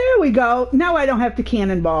 There we go. Now I don't have to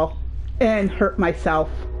cannonball and hurt myself.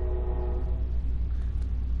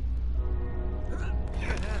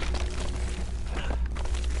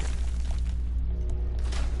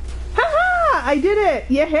 Ha-ha! I did it!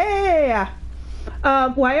 Yeah!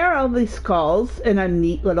 Why are all these skulls in a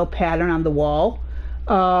neat little pattern on the wall?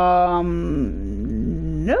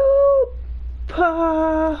 Nope.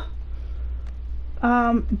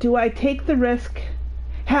 Do I take the risk?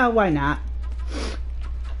 Hell, why not?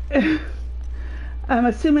 I'm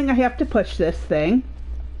assuming I have to push this thing.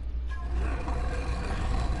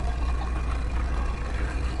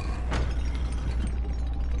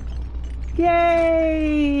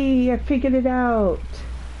 Yay! I figured it out.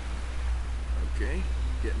 Okay,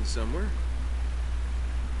 getting somewhere.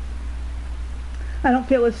 I don't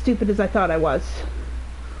feel as stupid as I thought I was.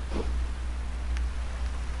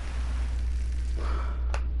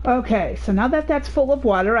 Okay, so now that that's full of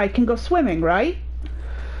water, I can go swimming, right?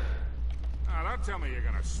 Don't tell me you're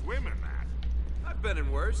gonna swim in that. I've been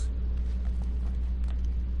in worse.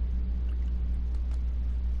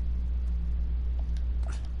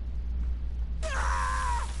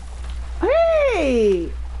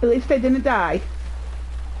 Hey! At least I didn't die.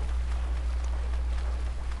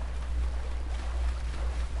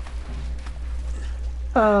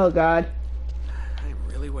 Oh, God. I'm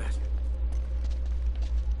really wet.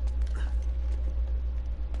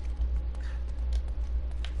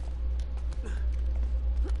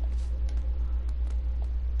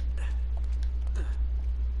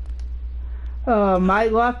 Oh, my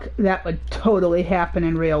luck, that would totally happen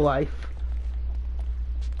in real life.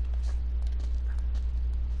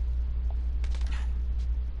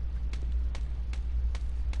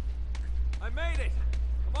 I made it!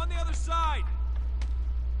 I'm on the other side!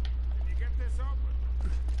 Can you get this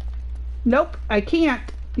open? Nope, I can't.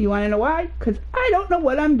 You want to know why? Because I don't know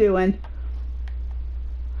what I'm doing.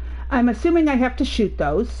 I'm assuming I have to shoot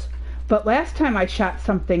those. But last time I shot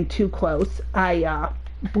something too close, I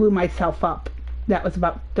blew myself up. That was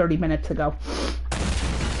about 30 minutes ago.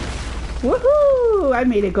 Woohoo! I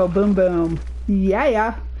made it go boom boom.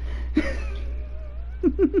 Yeah.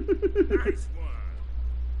 Nice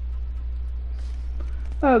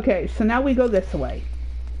one. Okay, so now we go this way.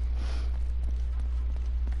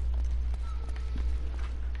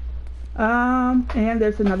 And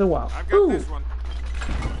there's another wall. I've got this one.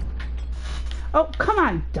 Oh, come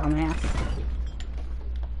on, dumbass.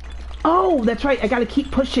 Oh, that's right. I gotta keep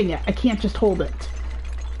pushing it. I can't just hold it.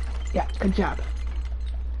 Yeah, good job.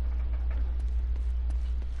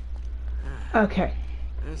 Okay.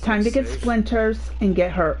 Time to get splinters and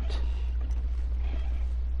get hurt.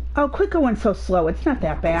 Oh, quit going so slow. It's not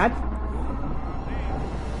that bad.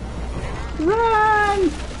 Run!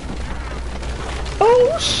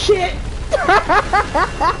 Oh, shit!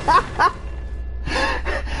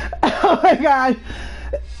 Oh, my God.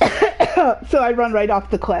 So I run right off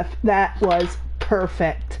the cliff. That was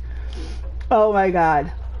perfect. Oh, my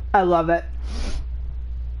God. I love it.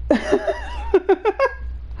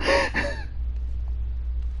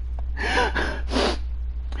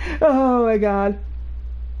 Oh, my God.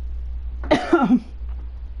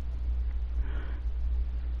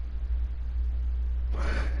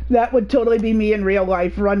 That would totally be me in real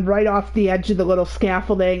life. Run right off the edge of the little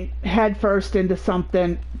scaffolding, head first into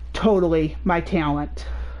something. Totally my talent.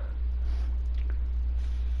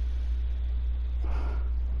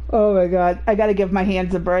 Oh my God. I gotta give my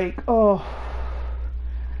hands a break. Oh.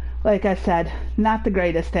 Like I said, not the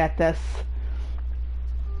greatest at this.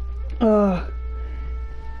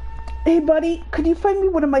 Hey buddy, could you find me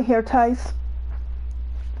one of my hair ties?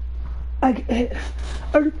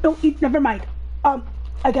 No, never mind.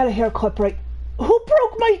 I got a hair clip right. Who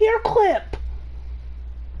broke my hair clip?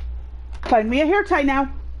 Find me a hair tie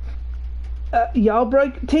now. Y'all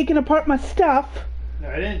taking apart my stuff. No,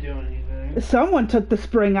 I didn't do anything. Someone took the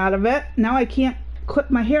spring out of it. Now I can't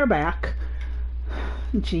clip my hair back.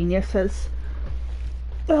 Geniuses.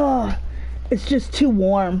 Oh, it's just too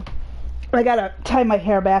warm. I gotta tie my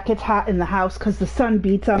hair back. It's hot in the house because the sun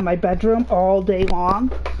beats on my bedroom all day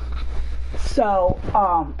long. So,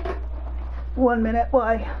 1 minute while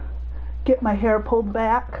I get my hair pulled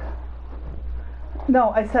back.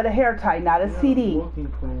 No, I said a hair tie, not a CD.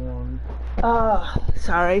 Looking for one.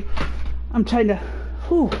 Sorry. I'm trying to...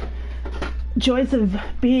 Whew. Joys of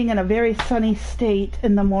being in a very sunny state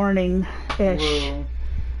in the morning-ish.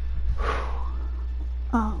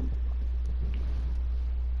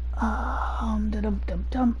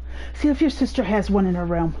 See if your sister has one in her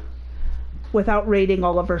room without raiding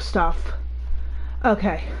all of her stuff.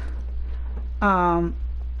 Okay.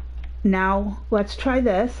 Now let's try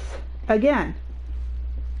this again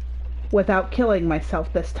without killing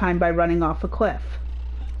myself this time by running off a cliff.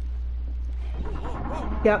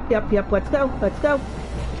 Yep. Let's go.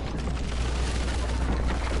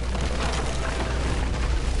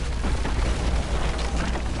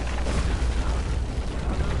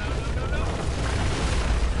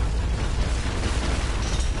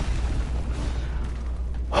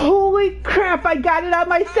 Holy crap, I got it on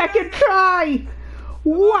my second try!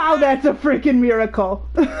 Wow, that's a freaking miracle.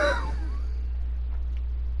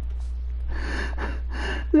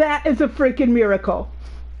 That is a freaking miracle.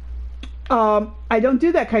 I don't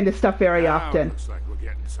do that kind of stuff very often. Looks like we're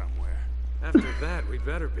getting somewhere. After that, we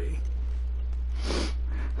better be.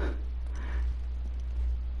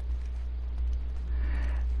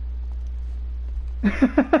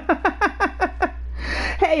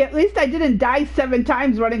 Hey, at least I didn't die 7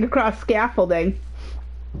 times running across scaffolding.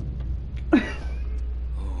 Oh,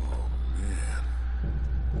 man.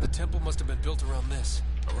 The temple must have been built around this.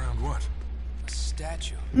 Around what? A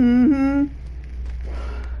statue. Mm-hmm.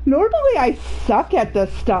 Normally I suck at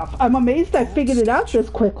this stuff. I'm amazed I figured it out this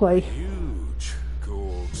quickly. Huge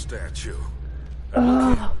gold statue.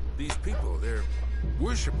 These people, they're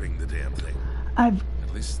worshipping the damn thing. At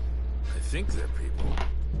least, I think they're people.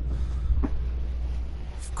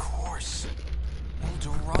 Of course. El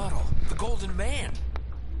Dorado. The Golden Man.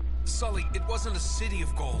 Sully, it wasn't a city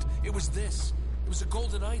of gold. It was this. It was a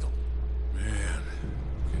golden idol. Man.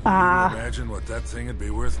 Can you imagine what that thing would be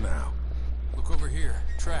worth now? Look over here.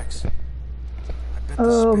 Tracks. I bet the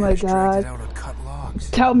Oh my Spanish dragged God. it out on cut logs.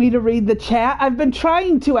 Tell me to read the chat. I've been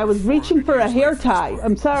trying to. I was reaching for a hair tie.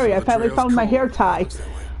 I'm sorry. I finally found my hair tie.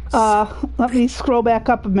 Let me scroll back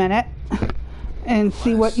up a minute and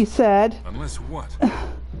see what you said. Unless what?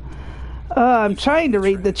 I'm trying to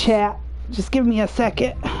read the chat. Just give me a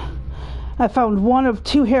second. I found one of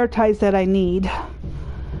 2 hair ties that I need.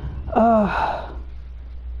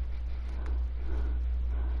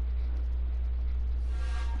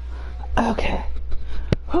 Okay.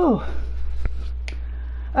 Whew.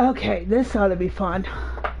 Okay, this ought to be fun.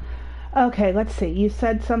 Okay, let's see. You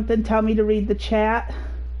said something. Tell me to read the chat.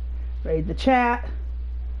 Read the chat.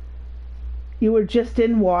 You were just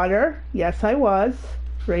in water. Yes, I was.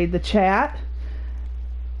 Read the chat.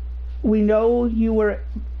 We know you were...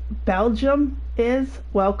 Belgium is...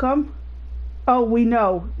 Welcome. Oh, we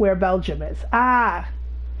know where Belgium is. Ah.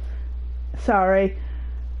 Sorry.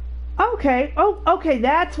 Okay. Oh, okay.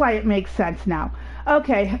 That's why it makes sense now.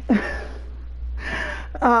 Okay.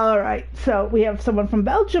 All right. So we have someone from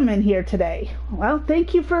Belgium in here today. Well,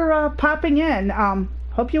 thank you for popping in.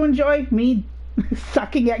 Hope you enjoy me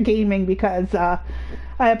sucking at gaming because I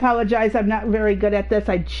apologize. I'm not very good at this.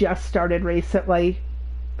 I just started recently.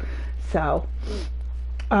 So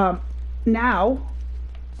now.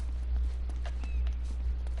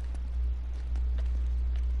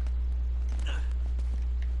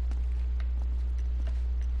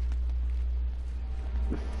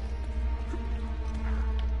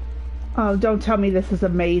 Oh, don't tell me this is a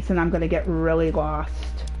maze and I'm going to get really lost.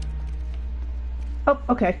 Oh,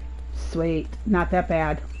 okay. Sweet. Not that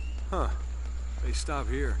bad. Huh. They stop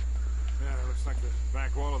here. Yeah, it looks like the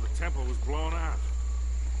back wall of the temple was blown out.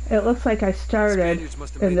 It looks like I started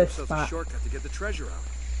in this spot. A shortcut to get the treasure out.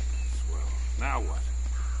 Swell. Now what?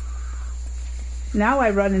 Now I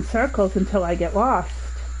run in circles until I get lost.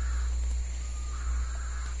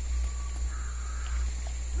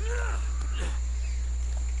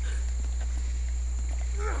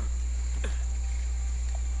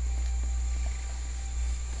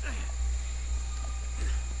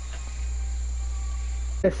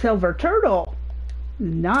 The silver turtle.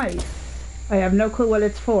 Nice. I have no clue what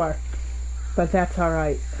it's for, but that's all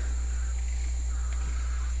right.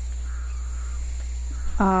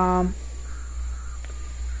 I'm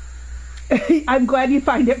glad you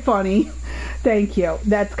find it funny. Thank you.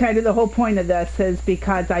 That's kind of the whole point of this, is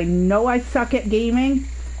because I know I suck at gaming,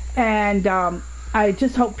 and I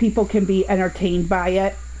just hope people can be entertained by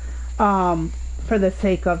it, for the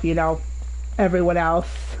sake of, you know, everyone else.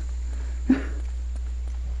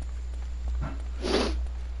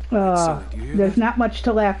 There's not much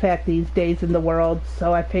to laugh at these days in the world,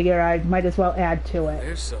 so I figure I might as well add to it.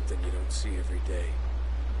 There's something you don't see every day.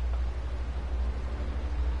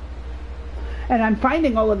 And I'm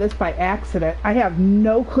finding all of this by accident. I have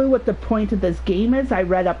no clue what the point of this game is. I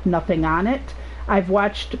read up nothing on it. I've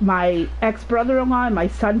watched my ex-brother-in-law and my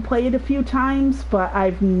son play it a few times, but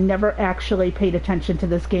I've never actually paid attention to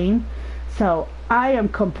this game. So I am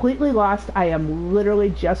completely lost. I am literally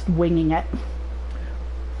just winging it.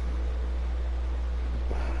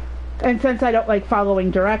 And since I don't like following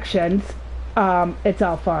directions, it's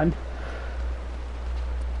all fun.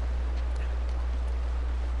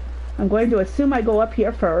 I'm going to assume I go up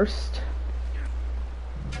here first.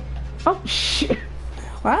 Oh, shit.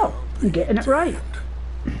 Wow, I'm getting it right.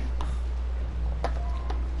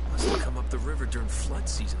 Must have come up the river during flood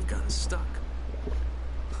season and gotten stuck.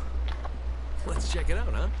 Let's check it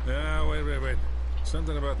out, huh? Yeah, wait.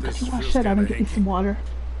 Something about this Could you wash feels that out and kinda get me some water?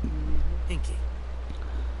 Hinky.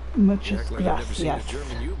 Muchas Act like I've never seen a gracias.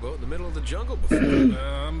 German U-boat in the middle of the jungle before.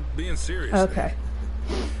 I'm being serious. Okay.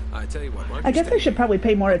 I tell you what, Mark, I guess I should probably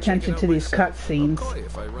pay more attention to these cutscenes.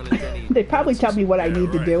 They probably tell me what I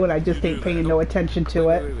need to do, and I just ain't paying no attention to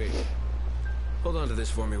it. Wait. Hold on to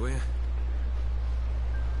this for me, will you?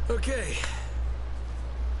 Okay.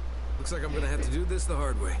 Looks like I'm gonna have to do this the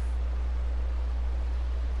hard way.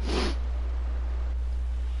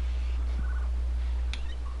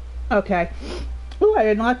 Okay. Ooh, I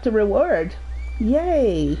unlocked a reward.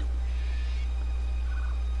 Yay.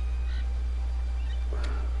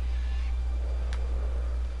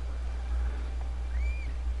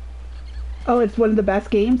 Oh, it's one of the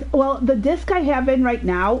best games. Well, the disc I have in right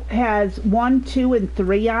now has 1, 2, and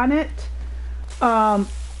 3 on it.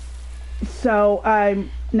 So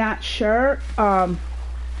I'm not sure.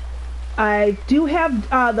 I do have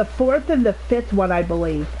the 4th and the 5th one, I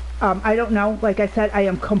believe. I don't know. Like I said, I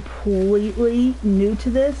am completely new to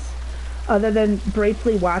this, other than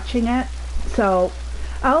briefly watching it. So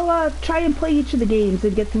I'll try and play each of the games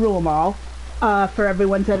and get through them all for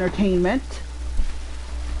everyone's entertainment.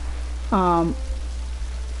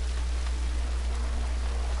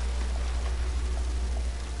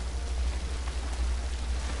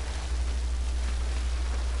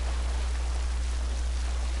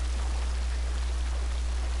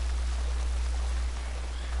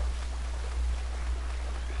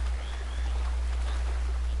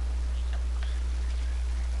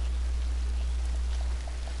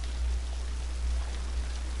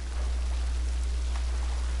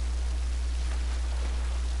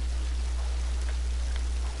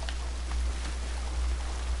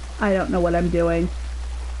 I don't know what I'm doing.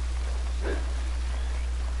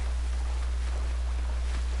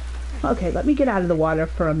 Okay, let me get out of the water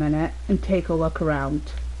for a minute and take a look around.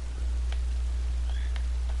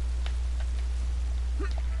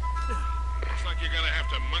 Looks like you're gonna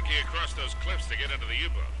have to monkey across those cliffs to get into the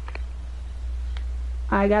U-boat.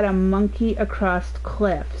 I got a monkey across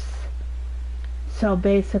cliffs. So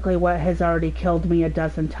basically what has already killed me a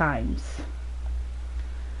dozen times.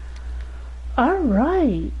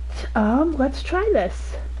 Alright, let's try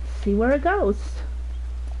this. See where it goes.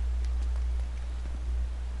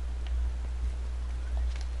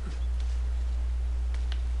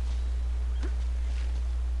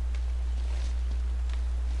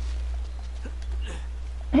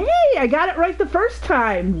 Hey, I got it right the first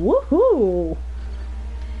time. Woohoo!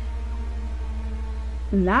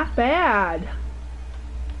 Not bad.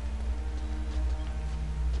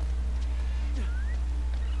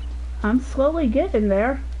 I'm slowly getting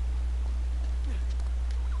there.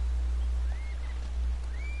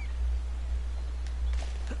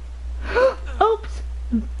 Oops!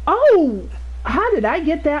 Oh! How did I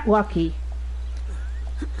get that lucky?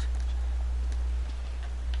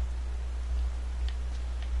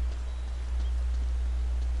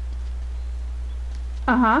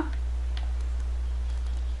 Uh-huh.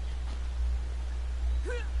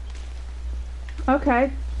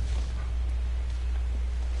 Okay.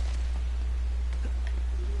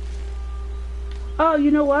 Oh,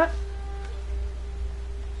 you know what?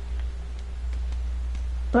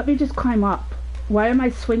 Let me just climb up. Why am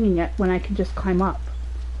I swinging it when I can just climb up?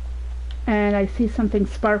 And I see something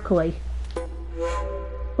sparkly.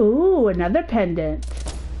 Ooh, another pendant.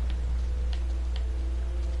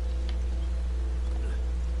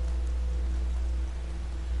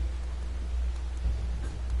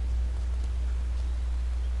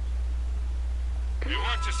 You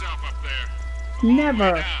watch yourself up there.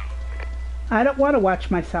 Never. I don't want to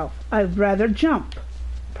watch myself. I'd rather jump,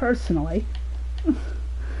 personally.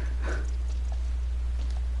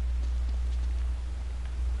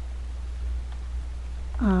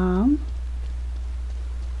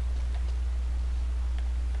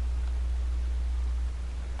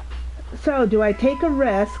 So do I take a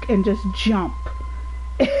risk and just jump?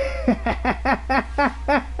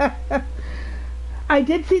 I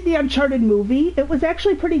did see the Uncharted movie. It was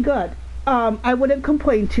actually pretty good. I wouldn't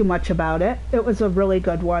complain too much about it. It was a really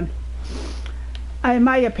good one. In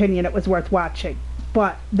my opinion, it was worth watching.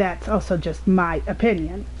 But that's also just my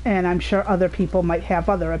opinion. And I'm sure other people might have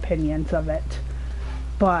other opinions of it.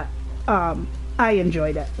 But I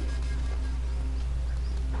enjoyed it.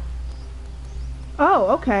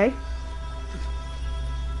 Oh, okay.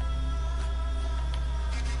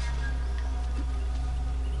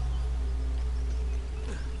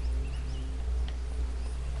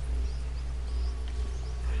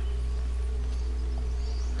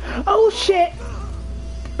 Oh shit!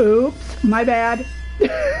 Oops, my bad.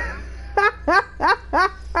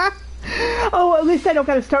 Oh, at least I don't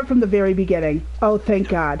gotta start from the very beginning. Oh, thank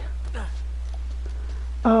God.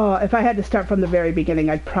 Oh, if I had to start from the very beginning,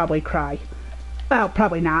 I'd probably cry. Well,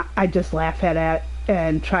 probably not. I'd just laugh at it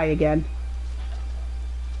and try again.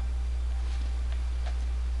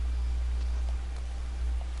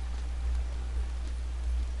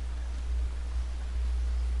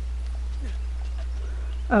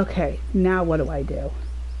 Okay, now what do I do?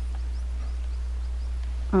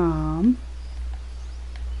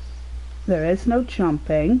 There is no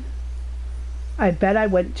jumping. I bet I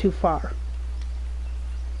went too far.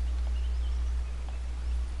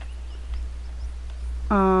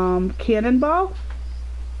 Cannonball?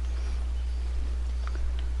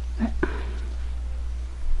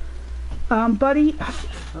 Buddy,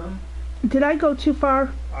 did I go too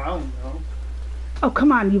far? I don't know. Oh,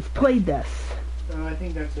 come on, you've played this. I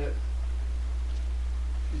think that's it.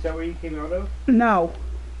 Is that where you came out of? No.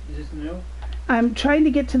 Is this new? I'm trying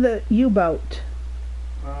to get to the U-boat.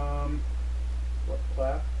 What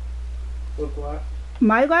left? Look left?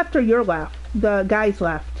 My left or your left? The guy's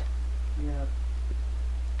left. Yeah.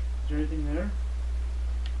 Is there anything there?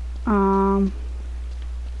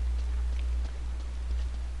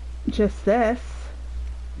 Just this.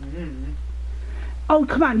 Mm-hmm. Oh,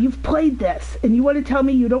 come on, you've played this, and you want to tell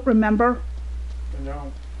me you don't remember? I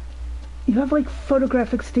don't. You have, like,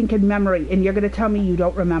 photographic stinking memory, and you're going to tell me you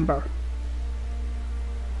don't remember.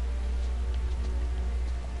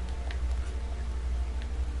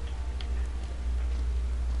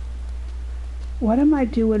 What am I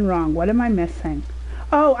doing wrong? What am I missing?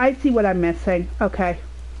 Oh, I see what I'm missing. Okay.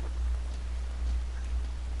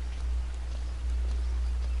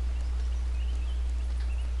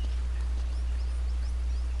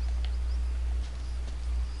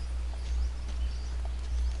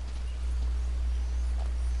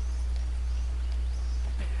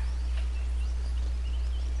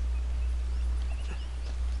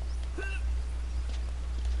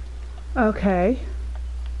 Okay.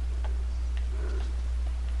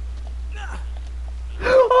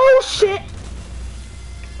 Oh, shit!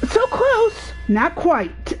 So close! Not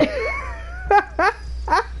quite.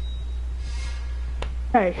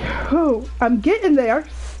 Hey, whew, I'm getting there,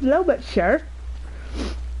 slow but sure.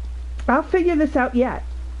 I'll figure this out yet.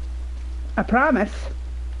 I promise.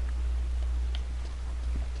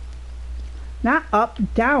 Not up,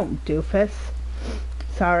 down, doofus.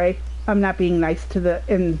 Sorry, I'm not being nice to the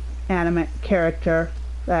inanimate character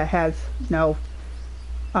that has no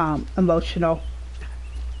emotional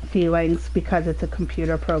feelings because it's a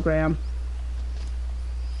computer program.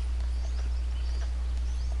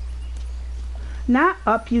 Not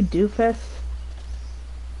up, you doofus.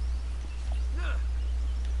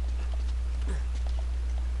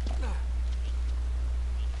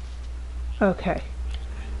 Okay.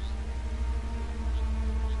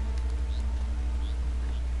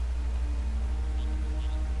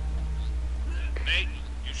 Nate,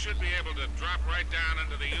 you should be able to drop right down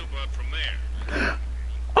into the U-boat from there.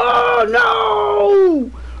 Oh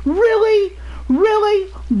no! Really?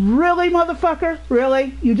 Really? Really, motherfucker?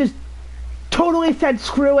 Really? You just totally said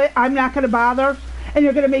screw it, I'm not gonna bother, and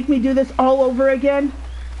you're gonna make me do this all over again?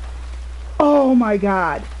 Oh my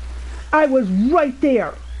god. I was right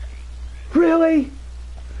there. Really?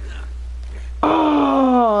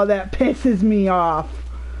 Oh, that pisses me off.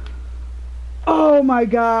 Oh my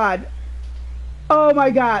god. Oh my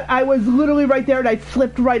god. I was literally right there and I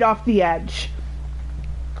slipped right off the edge.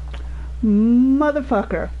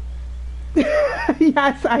 Motherfucker.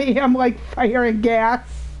 Yes, I am like firing gas.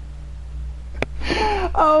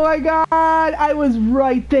 Oh my god. I was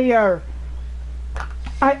right there.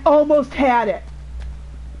 I almost had it.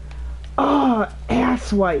 Oh,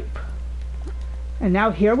 asswipe. And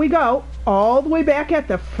now here we go. All the way back at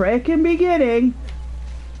the frickin' beginning.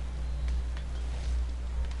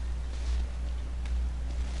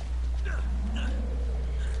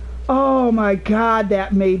 Oh my god,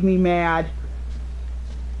 that made me mad.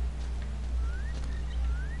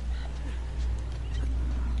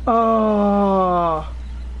 Oh.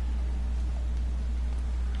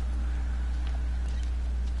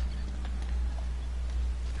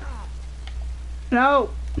 No.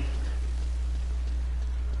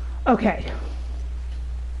 Okay.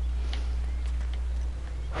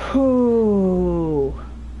 Whew.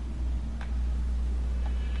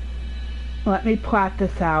 Let me plot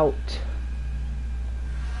this out.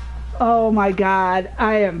 Oh my god,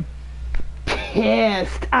 I am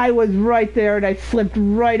pissed. I was right there and I slipped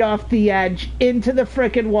right off the edge into the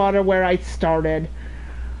frickin' water where I started.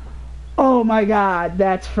 Oh my god,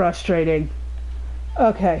 that's frustrating.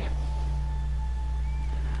 Okay.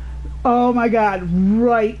 Oh my god,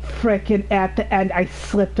 right frickin' at the end I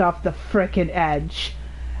slipped off the frickin' edge.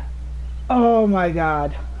 Oh my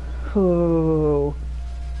god. Ooh.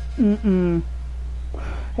 Mm-mm.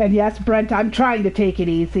 And yes, Brent, I'm trying to take it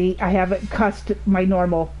easy. I haven't cussed my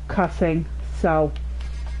normal cussing, so...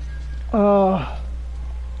 Oh.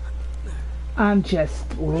 I'm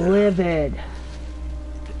just livid.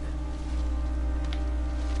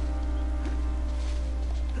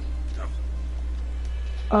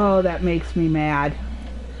 Oh, that makes me mad.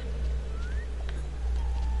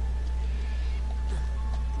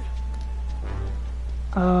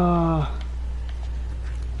 Oh.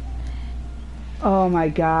 Oh my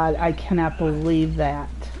god, I cannot believe that.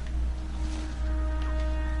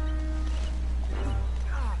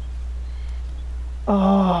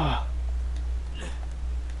 Oh.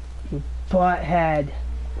 You butthead.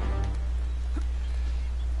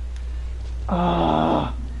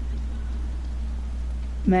 Oh.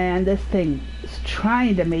 Man, this thing is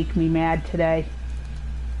trying to make me mad today.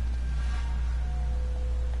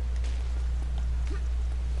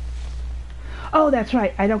 Oh, that's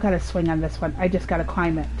right. I don't gotta swing on this one. I just gotta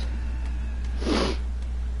climb it.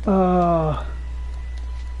 Oh.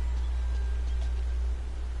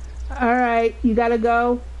 Alright, you gotta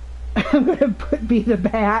go. I'm gonna be the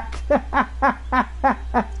bat.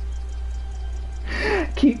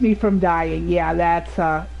 Keep me from dying. Yeah,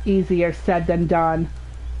 that's easier said than done.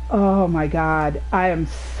 Oh my god. I am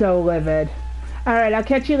so livid. Alright, I'll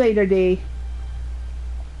catch you later, Dee.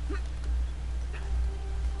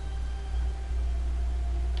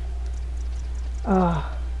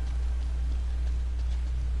 Oh.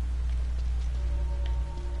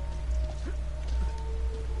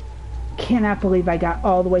 Cannot believe I got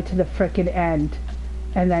all the way to the frickin' end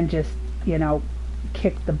and then just, you know,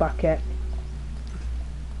 kicked the bucket.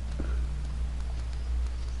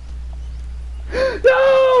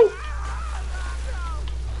 No!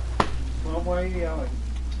 Well, why are you yelling?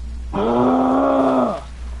 Oh.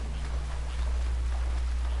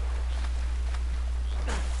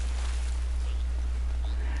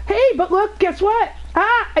 Hey, but look, guess what?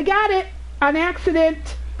 Ah, I got it on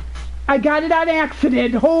accident. I got it on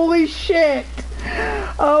accident. Holy shit.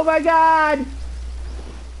 Oh my god.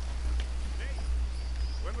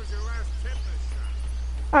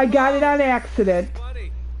 I got it on accident.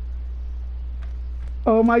 Buddy.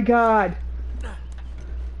 Oh my god.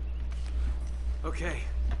 Okay,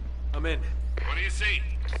 I'm in. What do you see?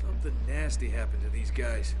 Something nasty happened to these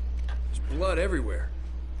guys. There's blood everywhere.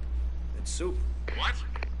 And soup. What?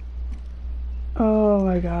 Oh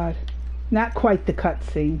my god. Not quite the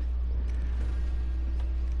cutscene.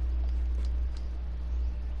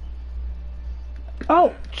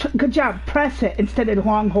 Oh, good job. Press it instead of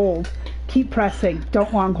long hold. Keep pressing.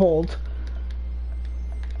 Don't long hold.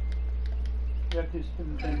 You have to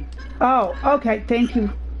spin the thing. Oh, okay. Thank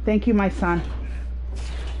you. Thank you, my son.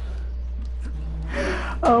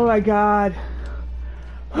 Oh my god.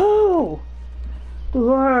 Oh,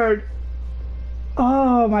 Lord.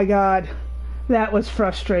 Oh my god. That was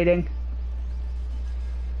frustrating.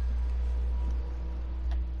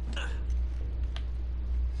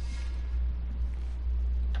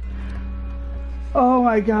 Oh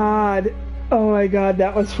my god. Oh my god,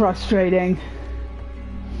 that was frustrating.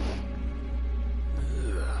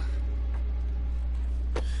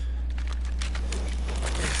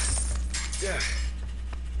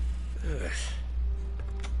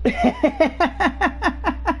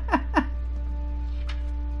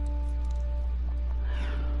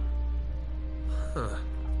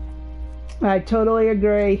 I totally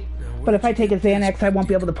agree. But if I take a Xanax, I won't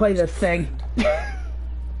be able to play this thing. I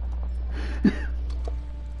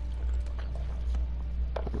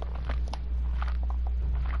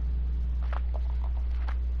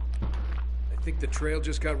think the trail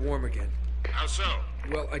just got warm again. How so?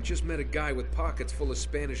 Well, I just met a guy with pockets full of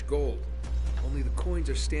Spanish gold. Only the coins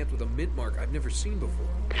are stamped with a mint mark I've never seen before.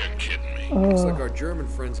 You're kidding me. Looks like our German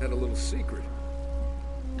friends had a little secret.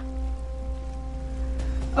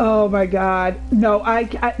 Oh my god. No,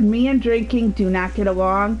 me and drinking do not get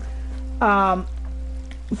along.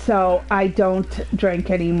 So I don't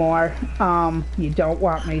drink anymore. You don't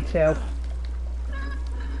want me to.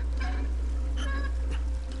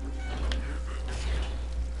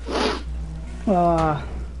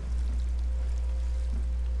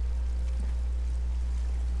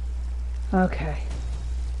 Okay.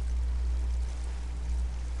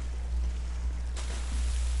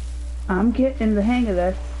 I'm getting the hang of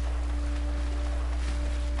this.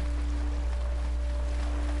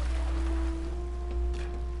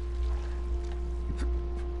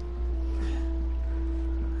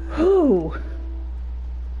 Whew.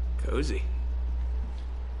 Cozy.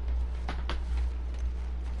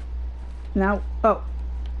 Now, oh,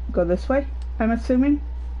 go this way, I'm assuming?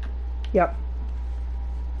 Yep.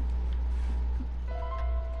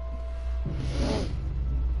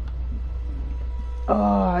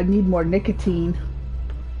 Oh, I need more nicotine.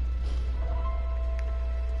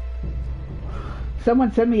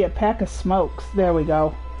 Someone sent me a pack of smokes. There we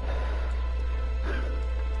go.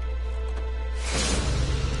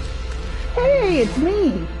 Hey, it's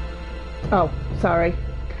me. Oh, sorry.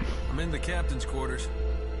 I'm in the captain's quarters.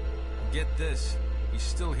 Get this. He's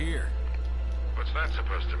still here. What's that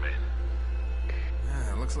supposed to mean?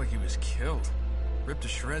 Yeah, it looks like he was killed. Ripped to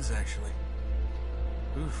shreds, actually.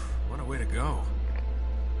 Oof, what a way to go.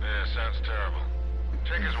 Yeah, sounds terrible.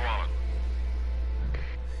 Take his wallet.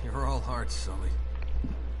 You're all hearts, Sully.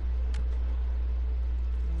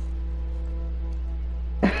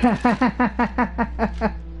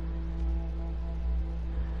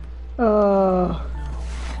 Oh. No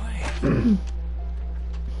way.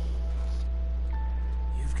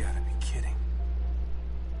 You've got to be kidding.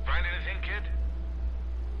 Find anything, kid?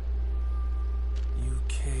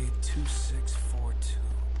 UK 2642.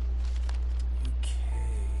 UK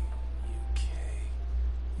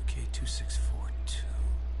 2642.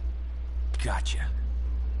 Gotcha.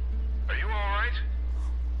 Are you all right?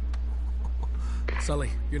 Sully,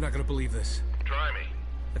 you're not gonna believe this. Try me.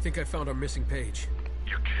 I think I found our missing page.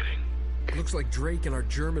 You're kidding. It looks like Drake and our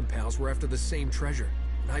German pals were after the same treasure.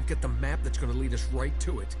 And I've got the map that's gonna lead us right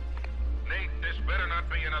to it. Nate, this better not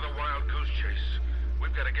be another wild goose chase.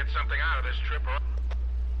 We've got to get something out of this trip or...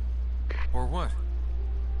 Or what?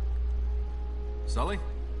 Sully?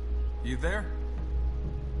 You there?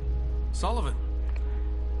 Sullivan?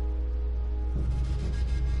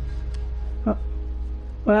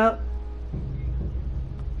 Well,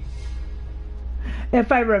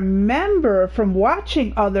 if I remember from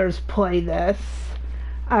watching others play this,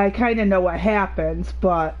 I kind of know what happens,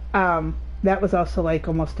 but that was also like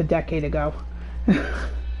almost a decade ago.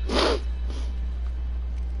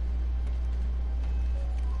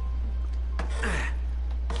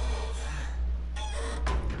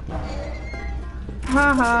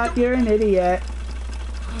 Haha, you're an idiot.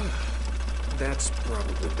 That's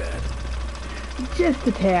probably bad. Just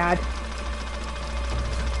a tad.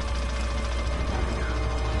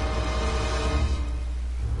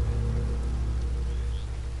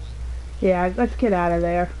 Yeah, let's get out of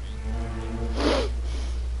there.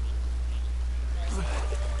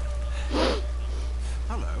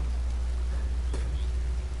 Hello.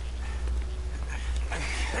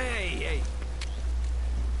 Hey.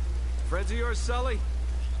 Friends of yours, Sully?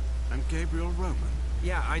 I'm Gabriel Roman.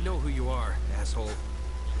 Yeah, I know who you are, asshole.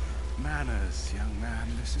 Manners, young man.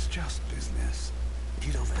 This is just business.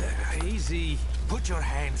 Get over there. Easy. Put your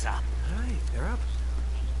hands up. All right, they're up.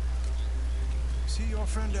 See, your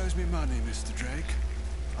friend owes me money, Mr. Drake.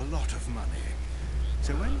 A lot of money.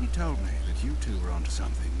 So when he told me that you two were onto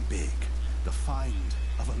something big, the find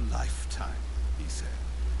of a lifetime, he said,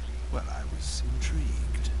 well, I was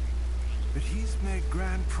intrigued. But he's made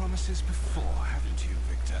grand promises before, haven't you,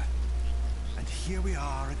 Victor? And here we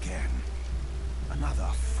are again. Another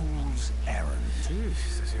fool's errand.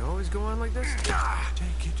 Jeez, does he always go on like this?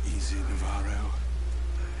 Take it easy, Navarro.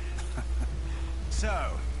 So,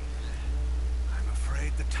 I'm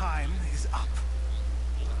afraid the time is up.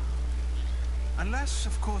 Unless,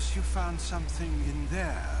 of course, you found something in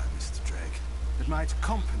there, Mr. Drake, that might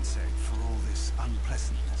compensate for all this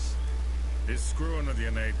unpleasantness. He's screwing with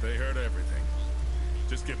you, Nate. They heard everything.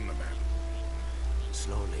 Just give him the map.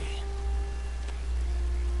 Slowly.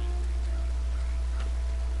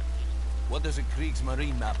 What does a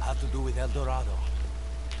Kriegsmarine map have to do with El Dorado?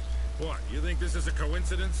 What, you think this is a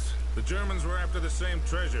coincidence? The Germans were after the same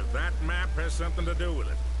treasure. That map has something to do with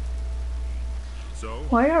it. So,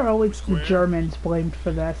 Why are always the Germans blamed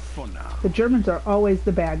for this? For now. The Germans are always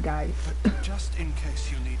the bad guys. But just in case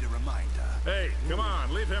you need a reminder. hey, come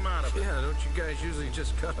on, leave him out of it. Yeah, don't you guys usually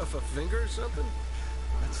just cut off a finger or something?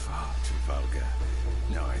 That's far too vulgar.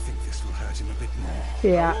 No, I think this will hurt him a bit more.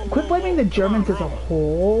 Yeah, Whoa, quit whoa, blaming the whoa. Germans Come as on, a Roman.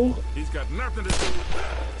 whole. He's got nothing to do with...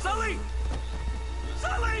 Sully!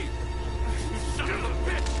 Sully! You son of a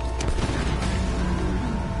bitch!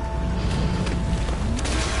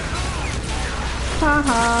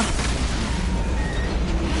 Haha.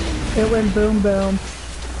 It went boom boom.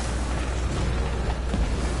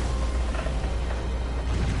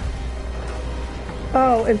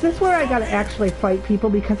 Oh, is this where I gotta actually fight people?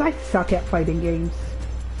 Because I suck at fighting games.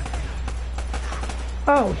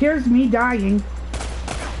 Oh, here's me dying.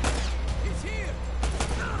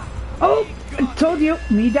 Oh, I told you,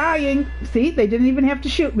 me dying. See, they didn't even have to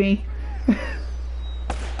shoot me.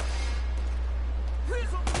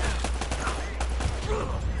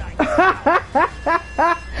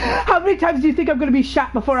 How many times do you think I'm gonna be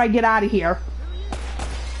shot before I get out of here?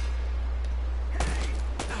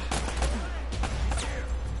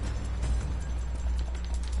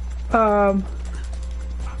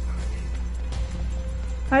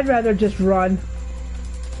 I'd rather just run.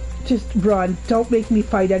 Just run. Don't make me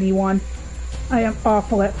fight anyone. I am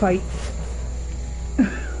awful at fights.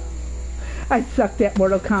 I sucked at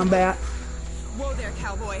Mortal Kombat. Whoa there,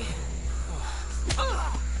 cowboy.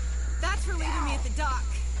 That's for leaving me at the dock.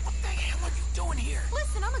 What the hell are you doing here?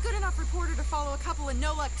 Listen, I'm a good enough reporter to follow a couple of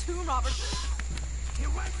no-luck tomb robbers. He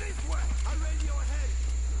went this way. I'll radio ahead.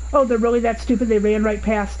 Oh, they're really that stupid they ran right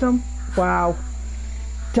past them? Wow.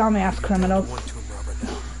 Dumbass criminals. One tomb robber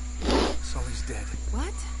now. Sully's dead.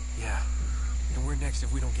 What? Yeah. And we're next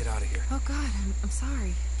if we don't get out of here. Oh God, I'm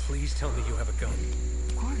sorry. Please tell me you have a gun.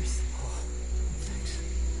 Of course. Thanks.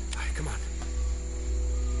 All right, come on.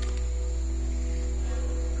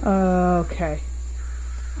 Okay.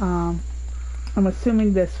 I'm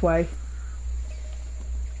assuming this way.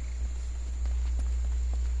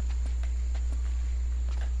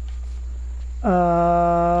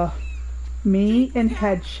 Me and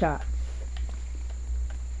headshots.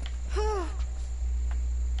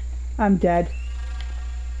 I'm dead.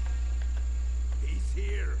 He's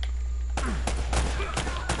here.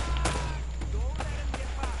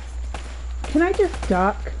 Can I just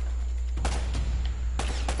duck?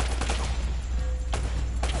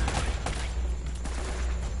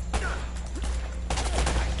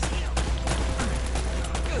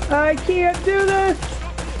 I can't do this!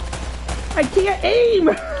 I can't aim!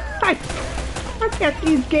 I suck at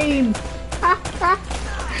these games!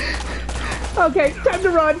 Okay, time to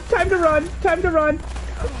run, time to run, time to run!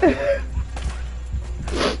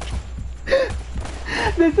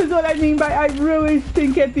 This is what I mean by I really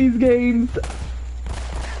stink at these games.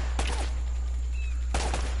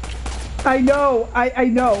 I know, I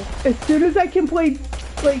know. As soon as I can play,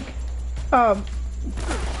 like,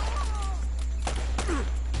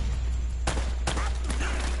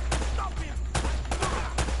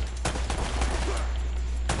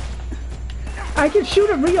 I can shoot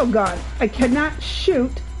a real gun. I cannot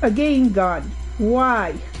shoot a game gun.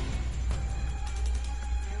 Why?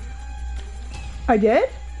 I did?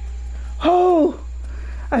 Oh!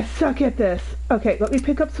 I suck at this. Okay, let me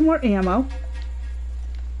pick up some more ammo.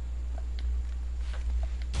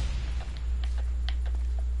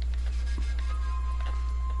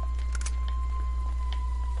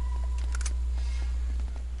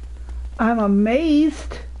 I'm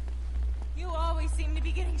amazed. You always seem to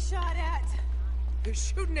be getting shot at. They're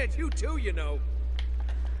shooting at you too, you know.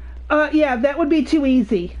 Yeah, that would be too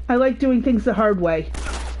easy. I like doing things the hard way.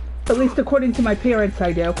 At least according to my parents,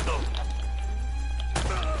 I do.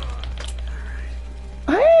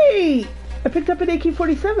 Hey! I picked up an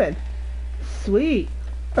AK-47. Sweet.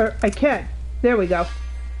 Or, I can. There we go.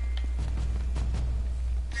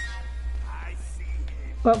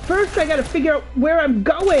 Well, first I gotta figure out where I'm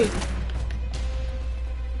going.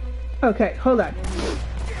 Okay, hold on.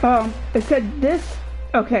 It said this.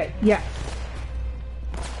 Okay, yes.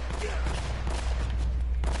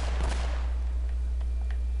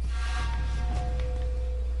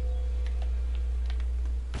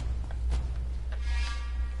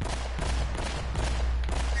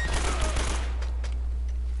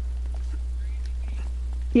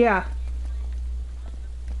 Yeah.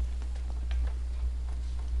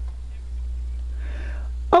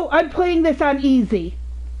 Oh, I'm playing this on easy.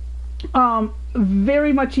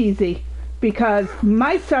 Very much easy. Because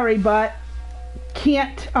my sorry butt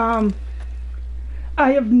can't, I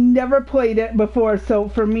have never played it before, so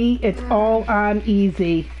for me, it's all on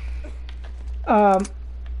easy.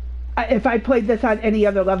 If I played this on any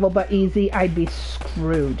other level but easy, I'd be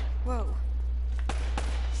screwed. Whoa.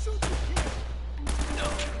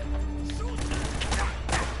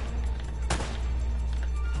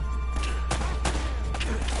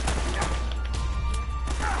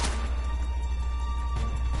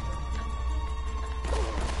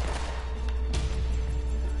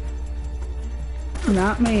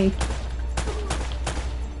 Not me.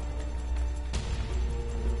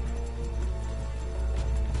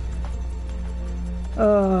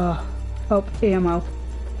 Oh, ammo.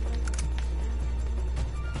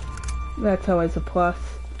 That's always a plus.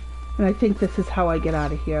 And I think this is how I get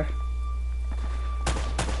out of here.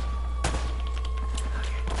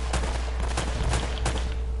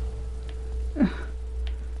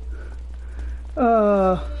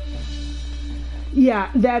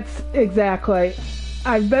 Yeah, that's exactly.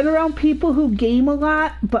 I've been around people who game a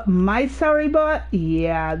lot, but my sorry butt,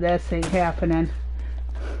 yeah, this ain't happening.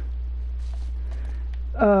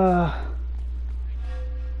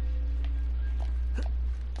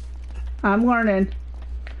 I'm learning.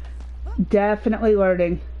 Definitely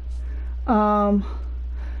learning. Sorry,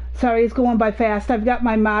 it's going by fast. I've got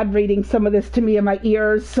my mod reading some of this to me in my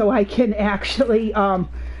ears so I can actually,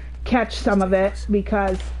 catch some of it,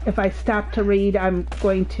 because if I stop to read, I'm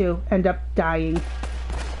going to end up dying.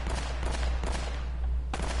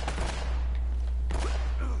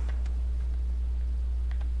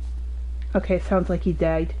 Okay, sounds like he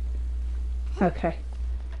died. Okay.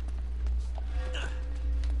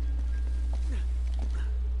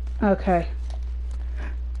 Okay.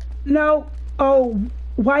 No. Oh,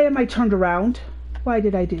 why am I turned around? Why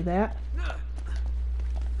did I do that?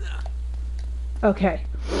 Okay.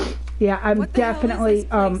 Yeah, I'm definitely,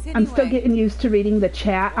 I'm still getting used to reading the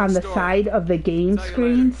chat on the side of the game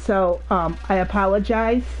screen, so, I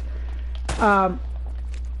apologize.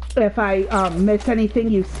 If I, miss anything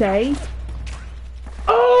you say.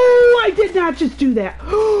 Oh, I did not just do that.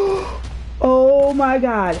 Oh my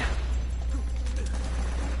god.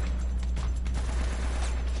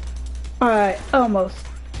 Alright, almost.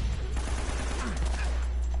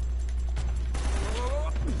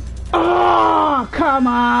 Oh, come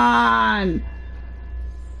on!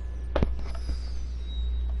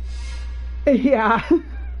 Yeah.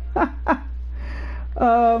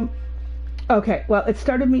 Okay, well, it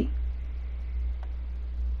started me...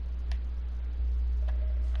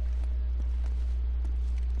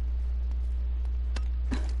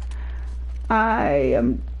 I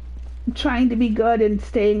am trying to be good and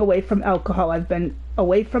staying away from alcohol. I've been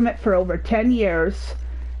away from it for over 10 years,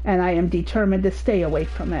 and I am determined to stay away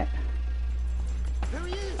from it. There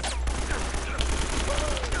he is.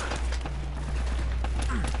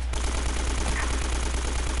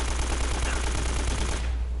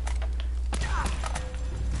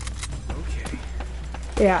 Okay.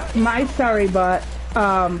 Yeah, my sorry butt,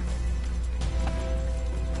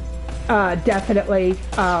 definitely,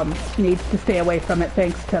 needs to stay away from it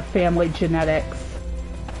thanks to family genetics.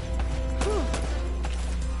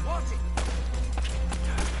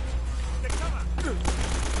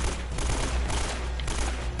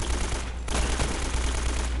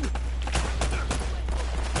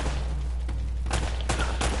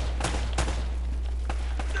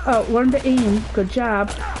 Oh, learn to aim. Good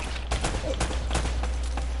job.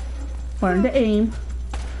 Learn to aim.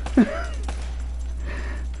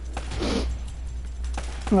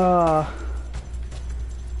 Oh.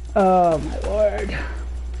 Oh my lord.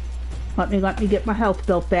 Let me get my health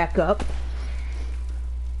built back up.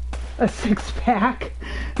 A 6-pack.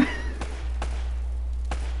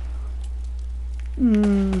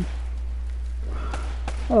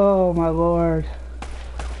 Oh my lord.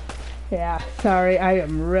 Yeah, sorry, I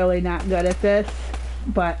am really not good at this,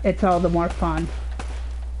 but it's all the more fun.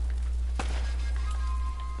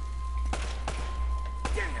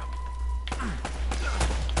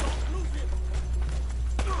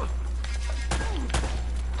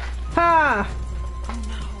 Ha!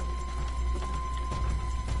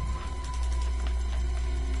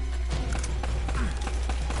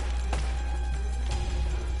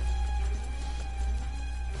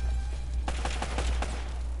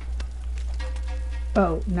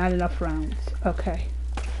 Oh, not enough rounds. Okay.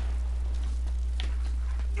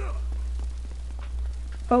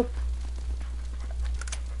 Oh.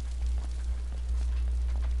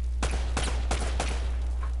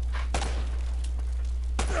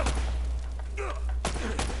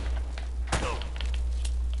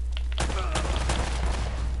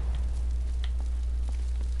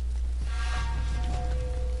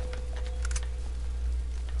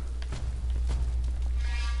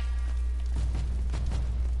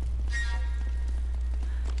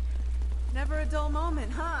 Never a dull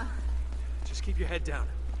moment, huh? Just keep your head down.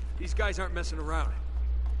 These guys aren't messing around.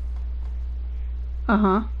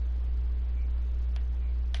 Uh-huh.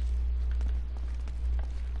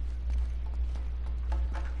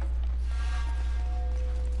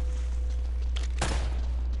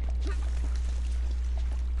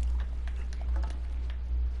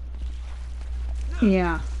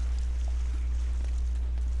 Yeah.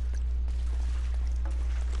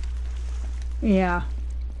 Yeah.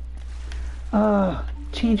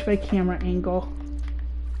 Change my camera angle.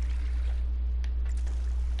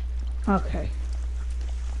 Okay.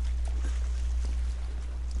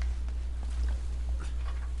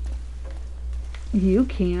 You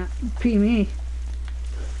can't be me.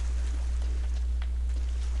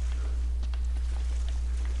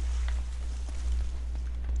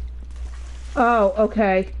 Oh,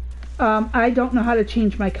 okay. I don't know how to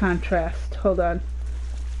change my contrast. Hold on.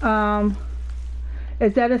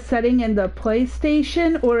 Is that a setting in the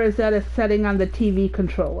PlayStation or is that a setting on the TV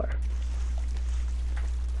controller?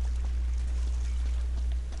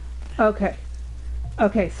 Okay.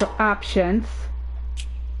 Okay, so options.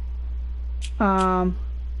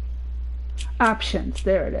 Options,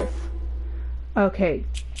 there it is. Okay,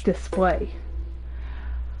 display.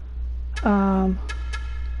 Nope,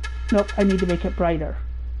 I need to make it brighter,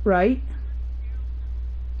 right?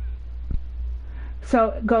 So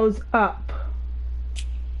it goes up.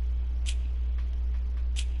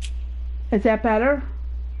 Is that better?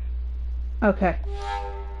 Okay.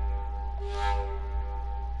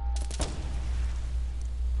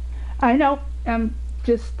 I know, I'm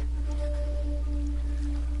just...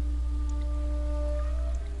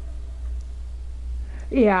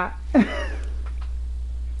 Yeah.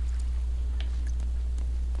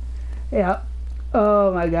 Yeah.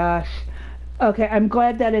 Oh my gosh. Okay, I'm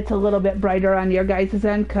glad that it's a little bit brighter on your guys'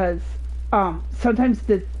 end, because sometimes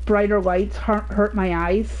the brighter lights hurt my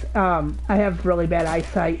eyes. I have really bad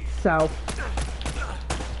eyesight, so...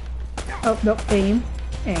 Oh, no, aim.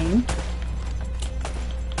 Aim.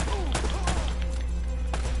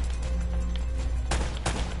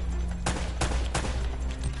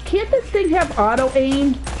 Can't this thing have auto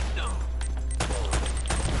aim?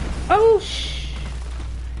 Oh,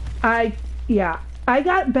 yeah. I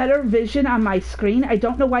got better vision on my screen. I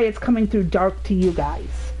don't know why it's coming through dark to you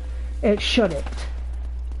guys. It shouldn't.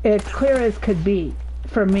 It's clear as could be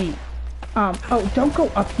for me. Oh, don't go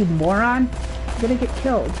up, you moron. You're gonna get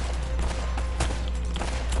killed.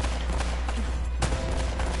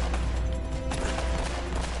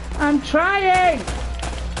 I'm trying!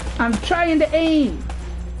 I'm trying to aim.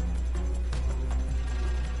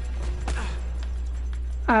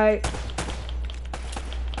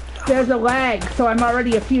 There's a lag, so I'm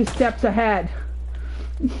already a few steps ahead.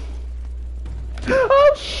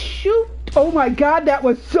 Oh, shoot! Oh my god, that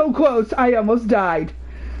was so close. I almost died.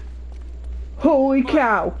 Holy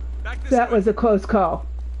cow. That was a close call.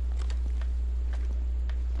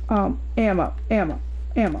 Ammo.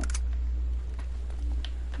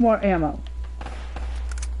 More ammo.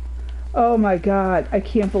 Oh my god, I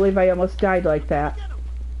can't believe I almost died like that.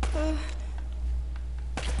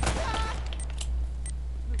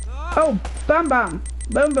 Oh, bam bam.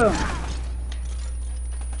 Boom boom.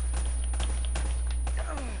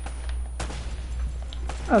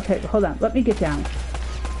 Okay, hold on. Let me get down.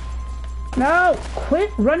 No! Quit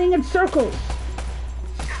running in circles!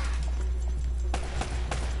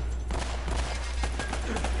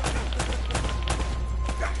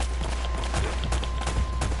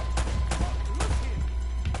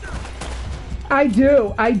 I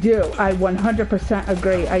do. I 100%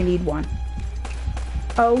 agree. I need one.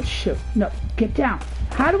 Oh, shoot. No, get down.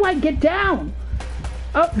 How do I get down?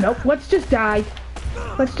 Oh, nope. Let's just die.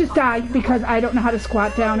 Let's just die because I don't know how to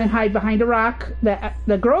squat down and hide behind a rock.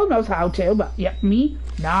 The girl knows how to, but yep, me?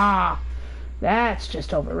 Nah. That's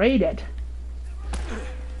just overrated.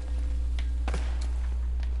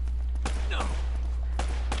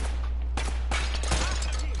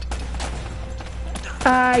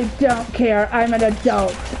 I don't care. I'm an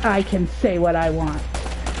adult. I can say what I want.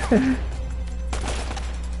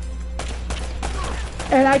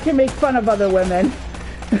 And I can make fun of other women.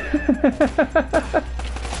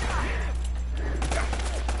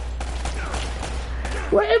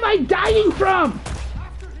 What am I dying from?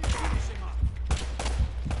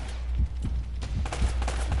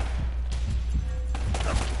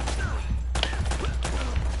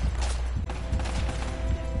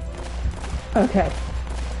 Okay.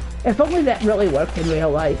 If only that really worked in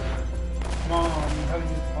real life. Mom, you have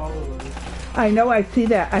new followers. I know, I see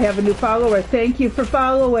that. I have a new follower. Thank you for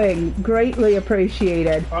following. Greatly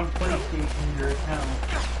appreciated. On PlayStation, your account.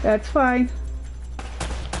 That's fine.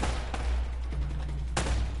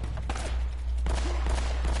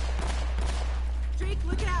 Drake,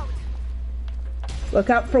 look out!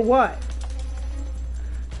 Look out for what?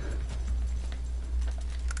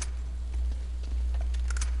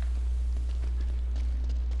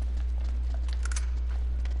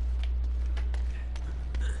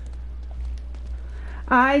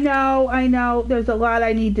 I know. There's a lot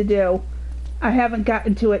I need to do. I haven't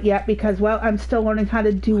gotten to it yet because, well, I'm still learning how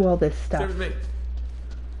to do all this stuff.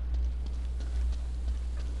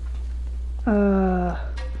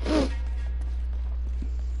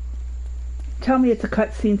 Tell me it's a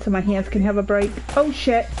cutscene so my hands can have a break. Oh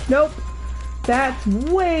shit. Nope. That's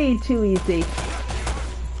way too easy.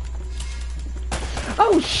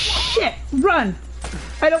 Oh shit. Run.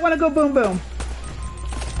 I don't want to go boom boom.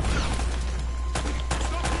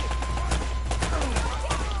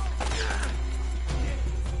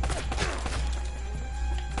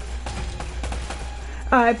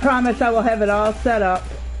 I promise I will have it all set up.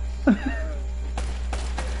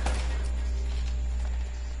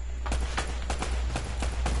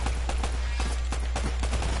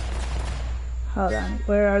 Hold on,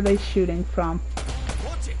 where are they shooting from?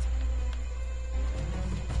 Watch it.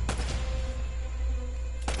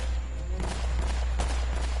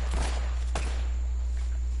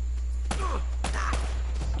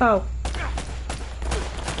 Oh.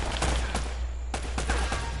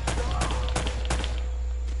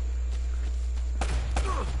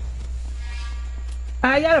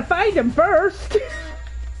 I gotta find him first.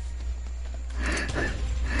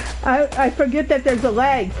 I forget that there's a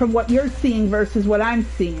lag from what you're seeing versus what I'm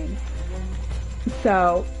seeing.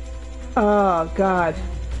 So, oh god.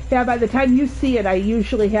 Yeah, by the time you see it, I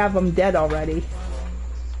usually have them dead already.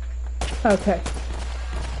 Okay.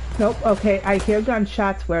 Nope, okay, I hear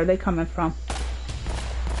gunshots. Where are they coming from?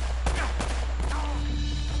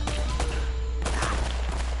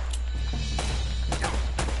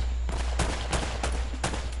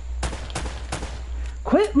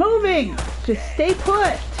 Quit moving! Just stay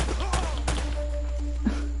put!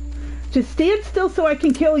 Just stand still so I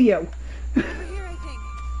can kill you. Over here, I think.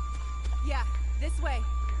 Yeah, this way.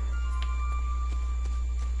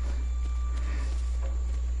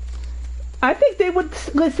 I think they would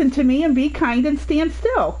listen to me and be kind and stand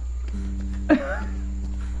still. You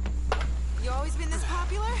always been this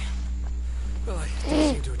popular? Well, I do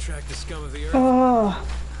seem to attract the scum of the earth. Oh.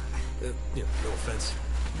 No offense.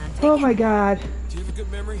 Oh my god. Do you have a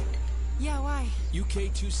good memory? Yeah, why?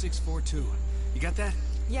 UK 2642. You got that?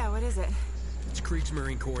 Yeah, what is it? It's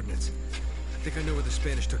Kriegsmarine coordinates. I think I know where the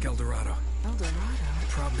Spanish took El Dorado. El Dorado? The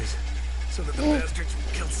problem is, so that the bastards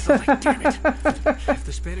killed Sully, damn it. If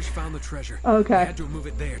the Spanish found the treasure, Okay. they had to move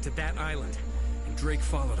it there, to that island. And Drake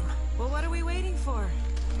followed him. Well, what are we waiting for?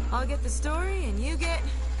 I'll get the story, and you get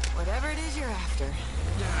whatever it is you're after.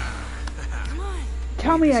 Come on.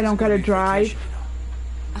 Tell me I don't gotta drive.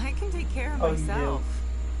 I can take care of Oh, you do. myself.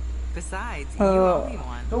 Besides, you owe me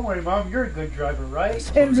one. Don't worry, Mom. You're a good driver,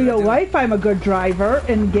 right? In real life, I'm a good driver.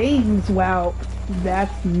 In games, well,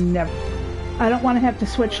 that's never... I don't want to have to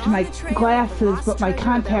switch to my glasses, but my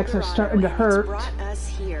contacts are starting to hurt. Brought us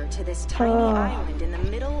here to this tiny island in the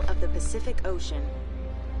middle of the Pacific Ocean.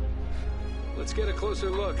 Let's get a closer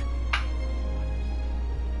look.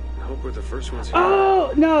 hope we're the first ones here.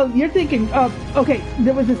 Oh, no, you're thinking of... Okay,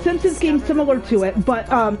 there was a Simpsons game similar to it, but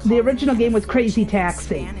the original game was Crazy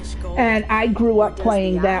Taxi. And I grew up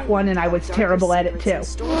playing that one, and I was terrible at it, too.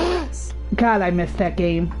 God, I missed that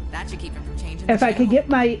game. If I could get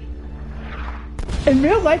my... In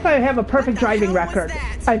real life, I have a perfect driving record.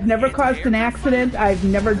 I've never caused an accident. I've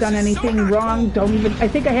never done anything wrong. Don't even... I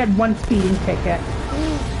think I had one speeding ticket.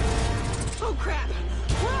 Oh, crap!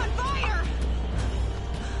 We're on fire!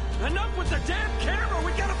 Enough with the damn camera!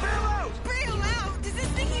 We gotta bail out! Bail out? Does this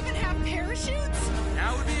thing even have parachutes?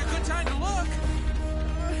 Now would be a good time to look.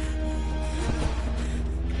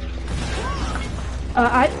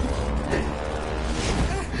 I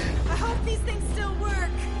hope these things still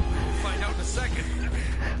work. We'll find out in a second.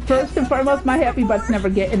 First and foremost, my happy butt's never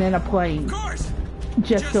getting in a plane. Of course.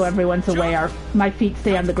 Just so everyone's aware. My feet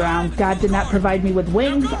stay on the ground. God did not provide me with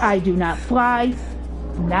wings. I do not fly.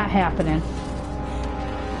 Not happening.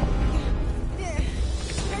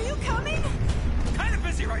 Are you coming? Kind of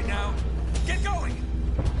busy right now. Get going.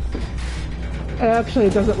 Actually,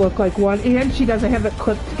 it doesn't look like one. And she doesn't have it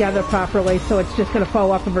clipped together properly, so it's just going to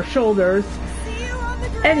fall off of her shoulders. See you on the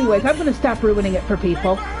ground. Anyways, I'm going to stop ruining it for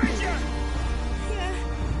people.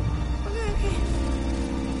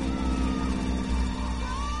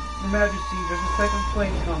 Majesty, there's a second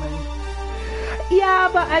plane coming. Yeah,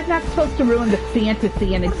 but I'm not supposed to ruin the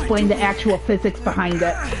fantasy and explain the actual physics behind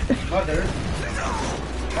it. Mother.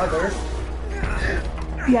 Mother.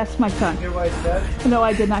 Yes, my son. Hear what I said? No,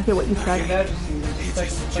 I did not hear what you Your said. Majesty, there's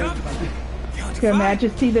a second plane coming. Your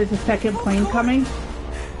Majesty, there's a second plane coming?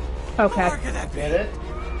 Okay. Get it?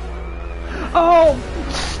 Oh,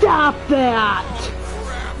 stop that!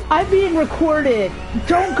 I'm being recorded.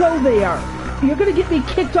 Don't go there. You're gonna get me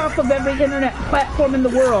kicked off of every internet platform in the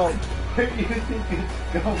world. Where do you think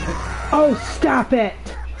it's going? Oh, stop it.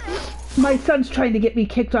 My son's trying to get me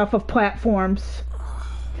kicked off of platforms.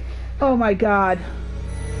 Oh my god.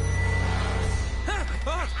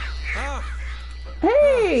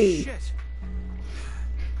 Hey! Shit.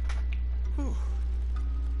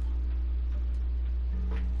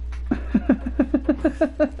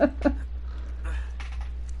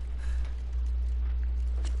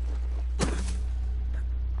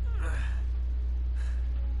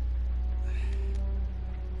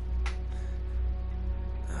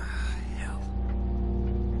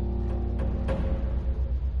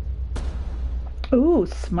 Ooh,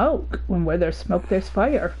 smoke. When where there's smoke, there's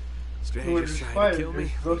fire. Stranger's trying to kill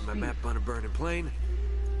me. Leave my map on a burning plane.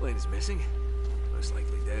 Plane is missing. Most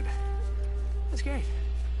likely dead. That's great.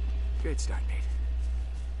 Great start, Nate.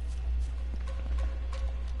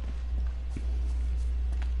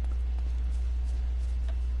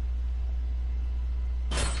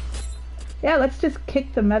 Yeah, let's just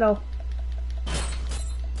kick the metal.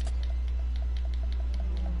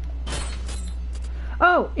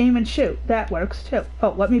 Oh, aim and shoot. That works too.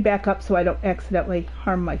 Oh, let me back up so I don't accidentally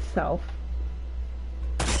harm myself.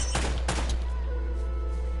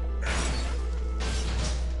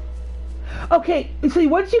 Okay, see,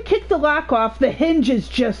 once you kick the lock off, the hinges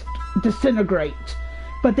just disintegrate.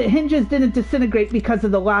 But the hinges didn't disintegrate because of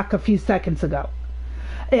the lock a few seconds ago.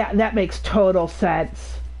 Yeah, that makes total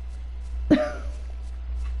sense.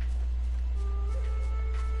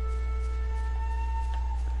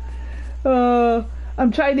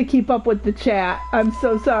 I'm trying to keep up with the chat. I'm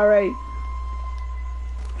so sorry.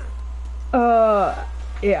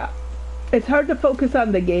 Yeah. It's hard to focus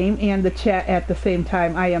on the game and the chat at the same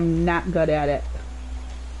time. I am not good at it.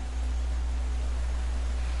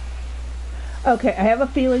 Okay, I have a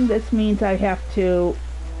feeling this means I have to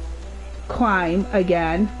climb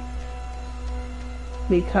again.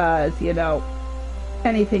 Because, you know,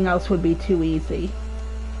 anything else would be too easy.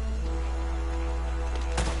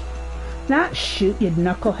 Not shoot, you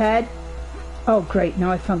knucklehead. Oh, great.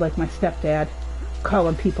 Now I sound like my stepdad.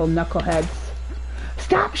 Calling people knuckleheads.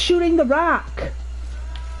 Stop shooting the rock!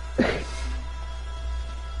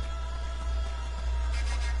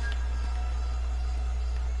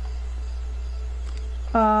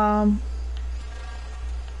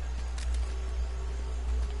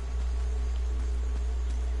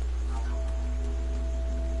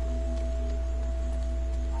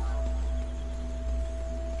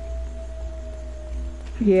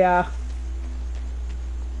 Yeah.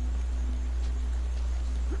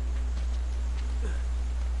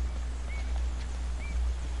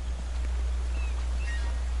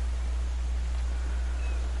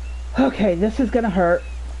 Okay, this is gonna hurt.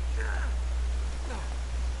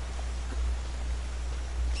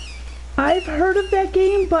 I've heard of that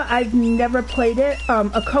game, but I've never played it.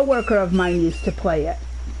 A coworker of mine used to play it.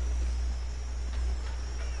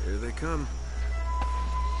 Here they come.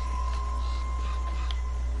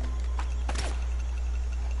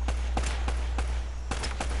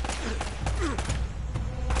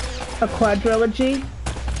 a quadrilogy.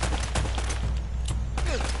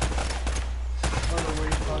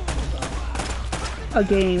 A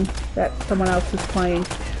game that someone else is playing.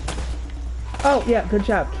 Oh, yeah, good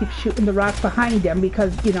job. Keep shooting the rock behind him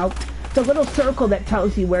because, you know, the little circle that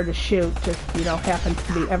tells you where to shoot just, you know, happens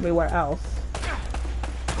to be everywhere else.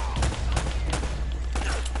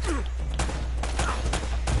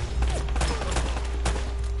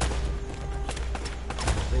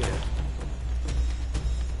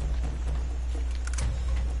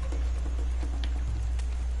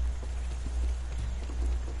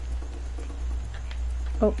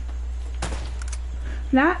 Oh.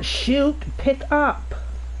 Not shoot, pick up.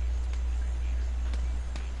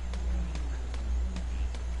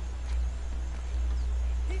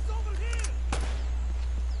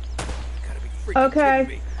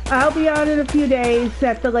 Okay, I'll be on in a few days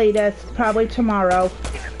at the latest, probably tomorrow.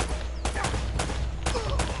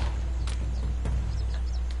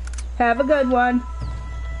 Have a good one.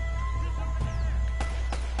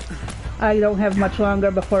 I don't have much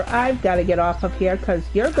longer before I've got to get off of here because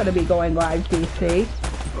you're going to be going live, DC.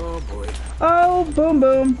 Oh boy. Oh, boom,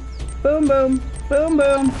 boom. Boom, boom. Boom,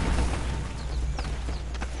 boom.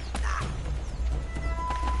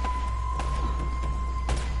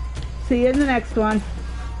 See you in the next one.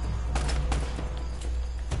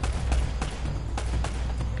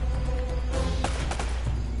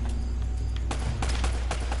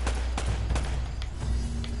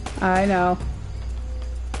 I know.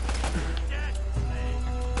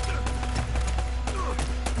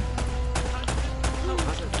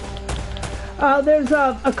 There's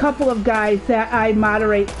a couple of guys that I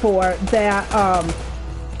moderate for that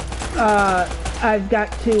I've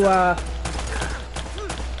got to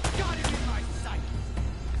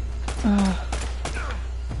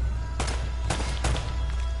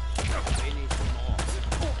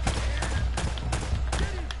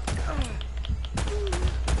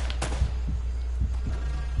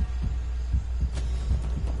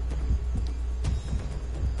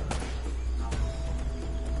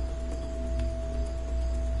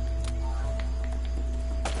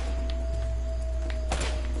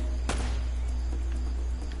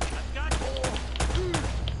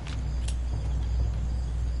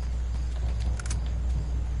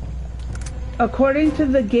according to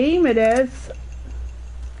the game, it is.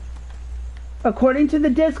 According to the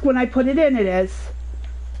disc, when I put it in, it is.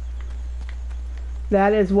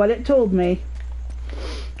 That is what it told me.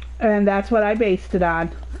 And that's what I based it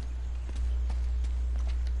on.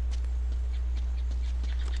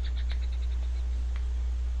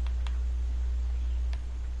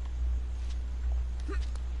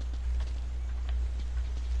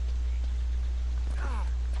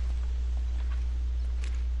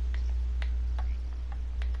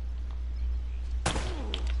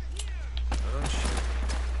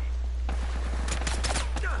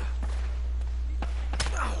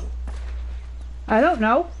 I don't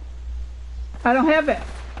know. I don't have it.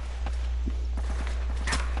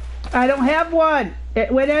 I don't have one.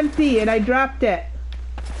 It went empty and I dropped it.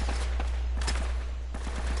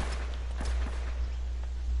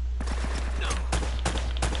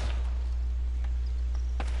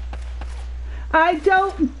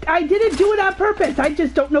 I didn't do it on purpose. I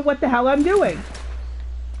just don't know what the hell I'm doing.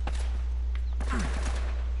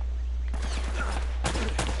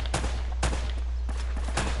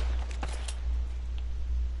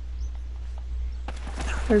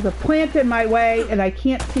 There's a plant in my way and I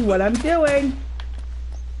can't see what I'm doing.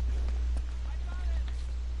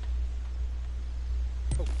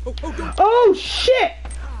 Oh shit!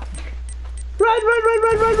 Run, run, run,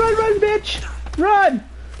 run, run, run, run, bitch! Run!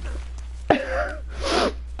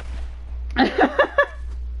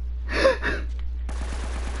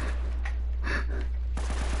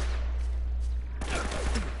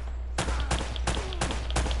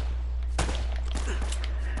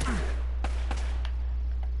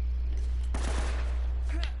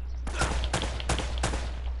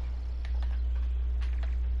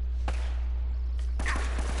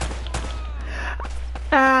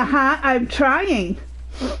 I'm trying.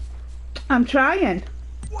 I'm trying.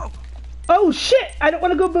 Oh shit! I don't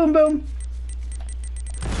want to go boom boom.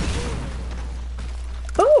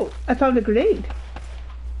 Oh, I found a grenade.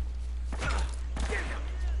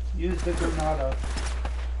 Use the granada.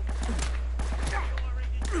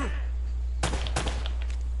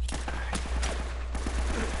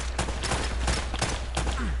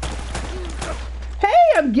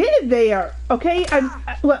 Hey, I'm getting there. Okay,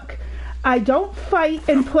 look. I don't fight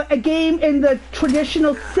and put a game in the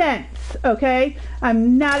traditional sense, okay?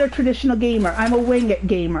 I'm not a traditional gamer. I'm a wing it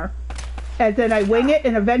gamer. As in I wing it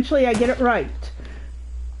and eventually I get it right.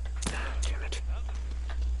 Damn it.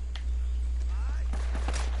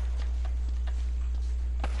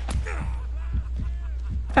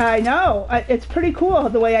 I know. It's pretty cool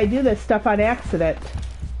the way I do this stuff on accident.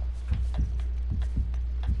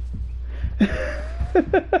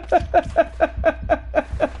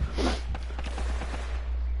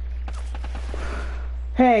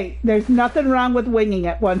 Hey, there's nothing wrong with winging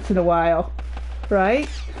it once in a while, right?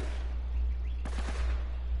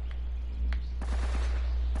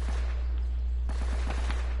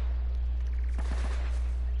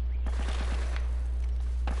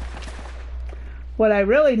 What I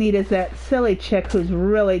really need is that silly chick who's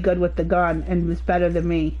really good with the gun and who's better than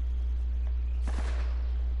me.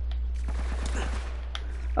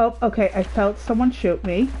 Oh, okay, I felt someone shoot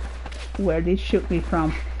me. Where did he shoot me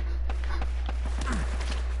from?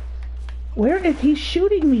 Where is he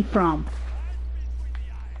shooting me from?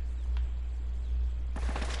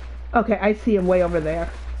 Okay, I see him way over there.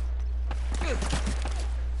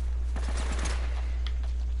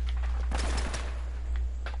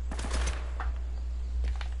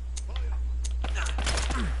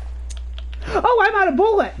 Oh, I'm out of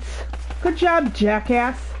bullets! Good job,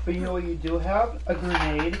 jackass. But you know what you do have? A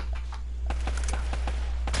grenade.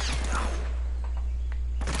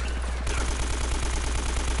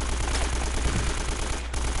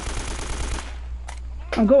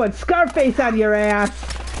 I'm going Scarface on your ass,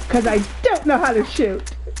 because I don't know how to shoot.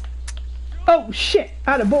 Oh, shit.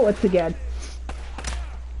 Out of bullets again.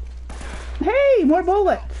 Hey, more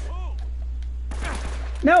bullets.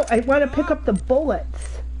 No, I want to pick up the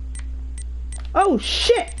bullets. Oh,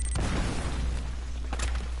 shit.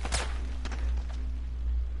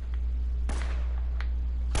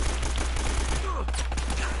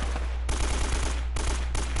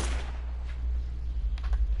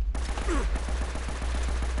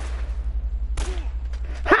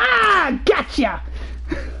 Ha! Gotcha!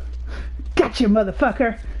 Gotcha,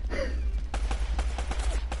 motherfucker.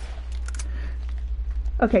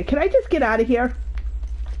 Okay, can I just get out of here?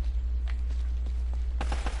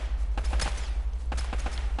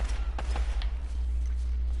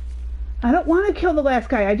 I don't want to kill the last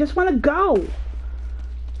guy. I just want to go.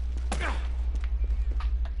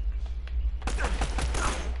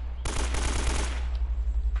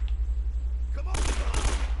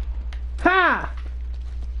 Ha!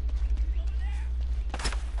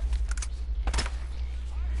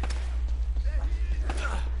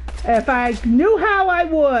 If I knew how, I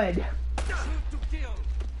would.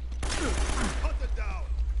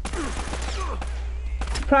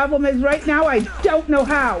 Problem is, right now, I don't know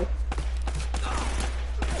how.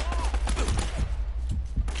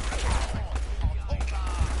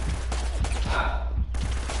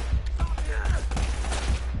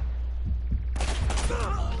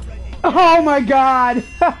 Oh my god!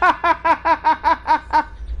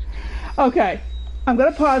 Okay, I'm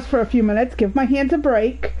gonna pause for a few minutes, give my hands a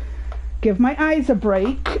break, give my eyes a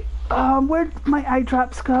break. Where'd my eye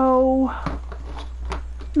drops go?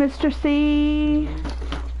 Mr. C?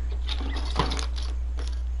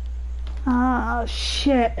 Oh,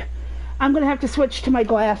 shit. I'm gonna have to switch to my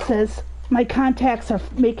glasses. My contacts are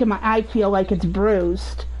making my eye feel like it's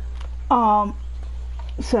bruised.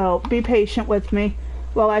 So be patient with me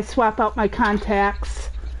while I swap out my contacts.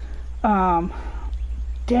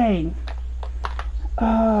 Dang.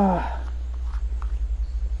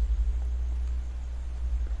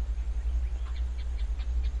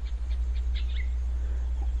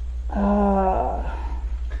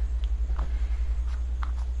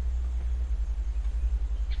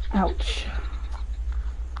 Ouch.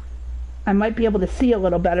 I might be able to see a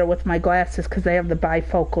little better with my glasses because they have the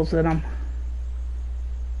bifocals in them.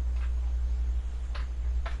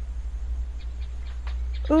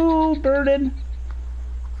 Ooh, burning.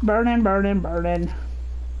 Burning, burning, burning.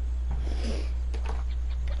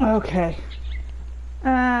 Okay.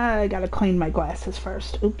 I gotta clean my glasses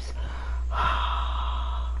first. Oops.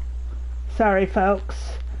 Sorry,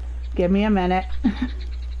 folks. Give me a minute.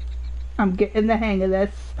 I'm getting the hang of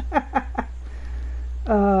this.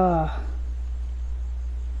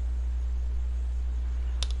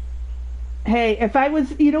 Hey, if I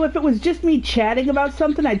was, if it was just me chatting about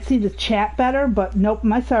something, I'd see the chat better, but nope,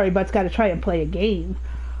 my sorry butt's got to try and play a game.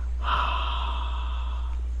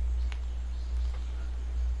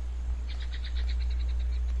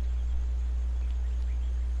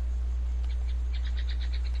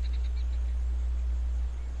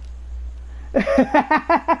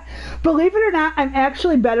 Believe it or not, I'm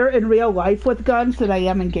actually better in real life with guns than I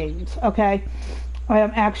am in games, okay? I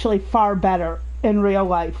am actually far better in real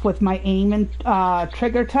life with my aim and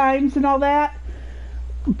trigger times and all that.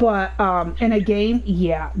 But in a game,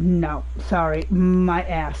 yeah, no. Sorry, my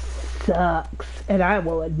ass sucks. And I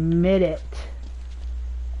will admit it.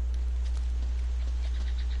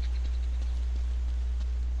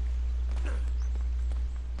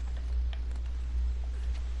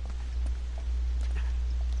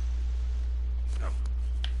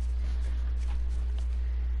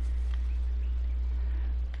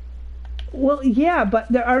 Well, yeah, but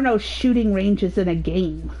there are no shooting ranges in a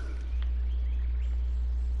game.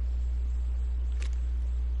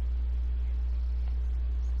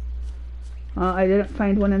 I didn't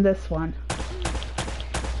find one in this one.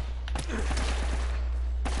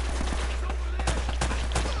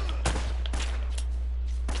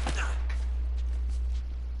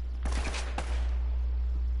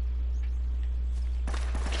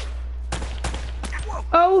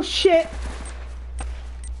 Oh shit!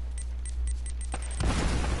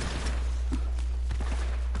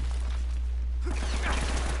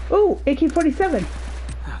 Ooh, AK-47.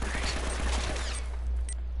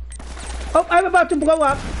 Oh, I'm about to blow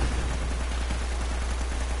up.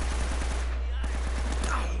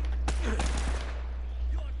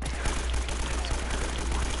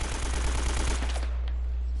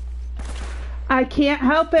 I can't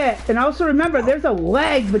help it. And also remember, there's a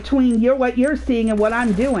lag between what you're seeing and what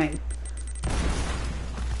I'm doing.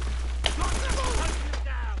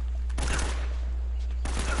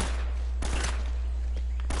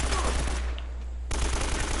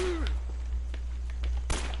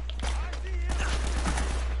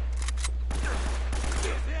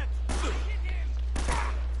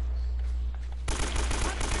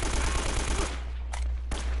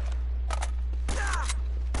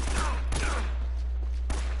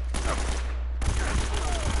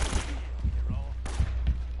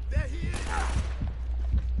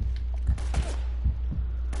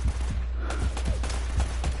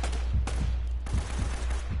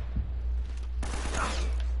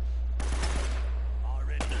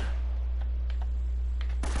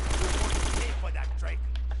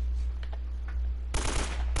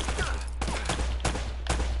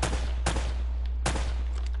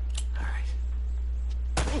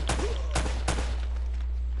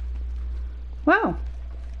 Wow.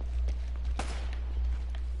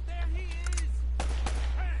 There he is.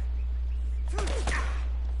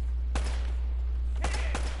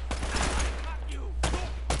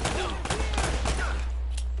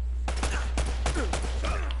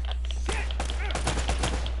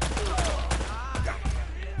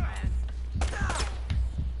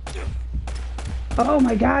 Oh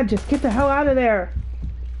my god, just get the hell out of there.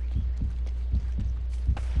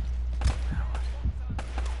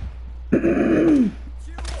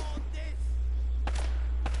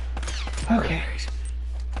 Okay.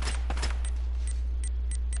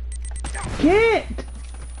 Get!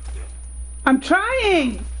 I'm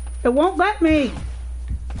trying! It won't let me!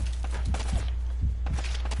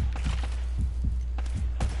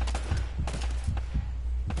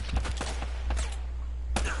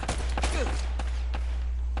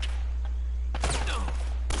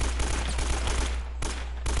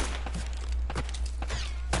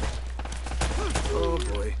 Oh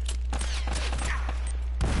boy.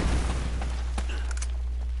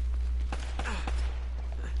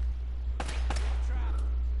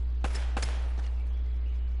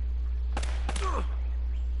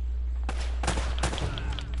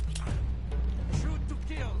 Shoot to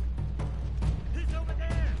kill. He's over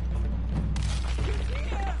there. He's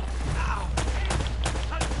here. Ow.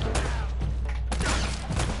 Hunt him down.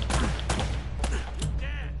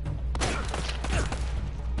 Dead.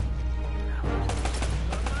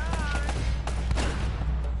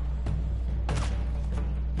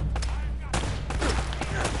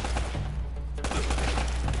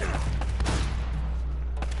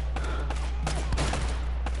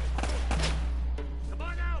 Come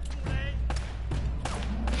on out, Boulay.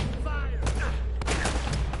 Fire.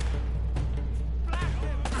 Blast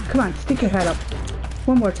him. Come on, stick your head up.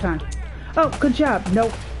 One more time. Oh, good job. No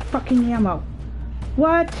fucking ammo.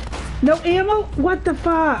 What? No ammo? What the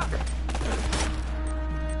fuck?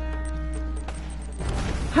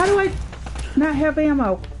 How do I not have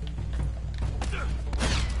ammo?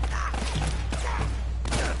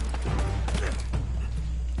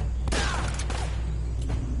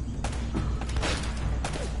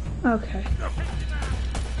 Okay.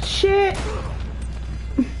 Shit!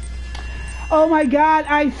 Oh my god,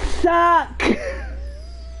 I suck!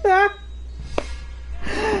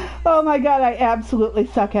 Oh my god, I absolutely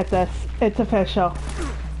suck at this. It's official.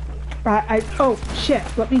 Oh shit,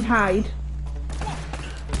 let me hide.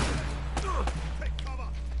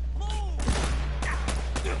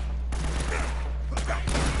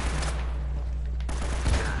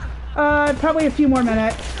 Probably a few more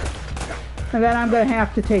minutes. And then I'm gonna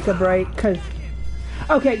have to take a break, cause...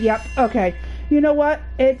 Okay, yep, okay. You know what?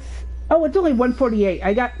 It's only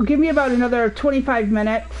 1:48. Give me about another 25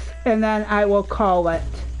 minutes, and then I will call it.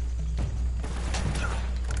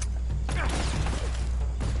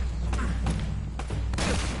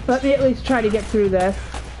 Let me at least try to get through this.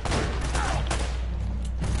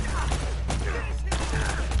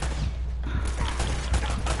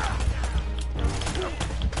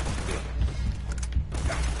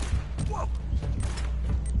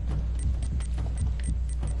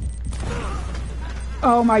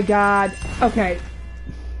 Oh my god. Okay.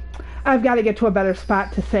 I've got to get to a better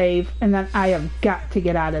spot to save, and then I have got to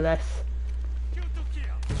get out of this.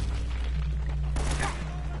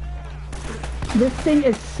 This thing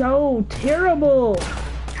is so terrible.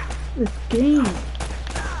 This game.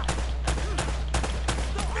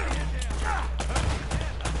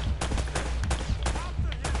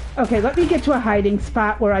 Okay, let me get to a hiding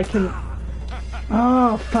spot where I can...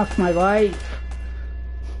 Oh, fuck my life.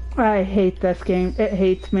 I hate this game. It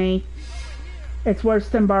hates me. It's worse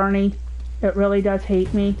than Barney. It really does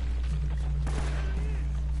hate me.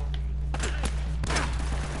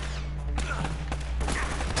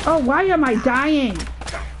 Oh, why am I dying?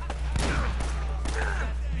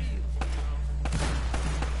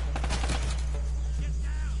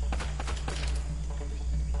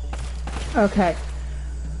 Okay.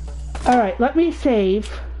 Alright, let me save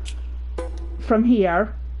from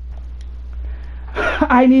here.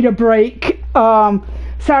 I need a break.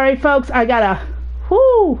 Sorry folks, I gotta...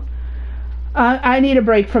 Whoo! I need a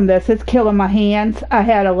break from this. It's killing my hands. I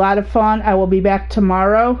had a lot of fun. I will be back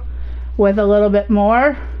tomorrow with a little bit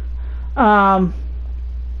more.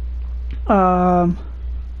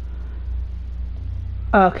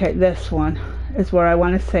 Okay, this one is where I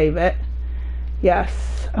want to save it.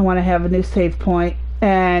 Yes, I want to have a new save point.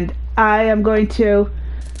 And I am going to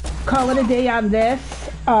call it a day on this.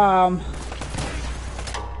 I'm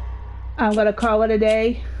going to call it a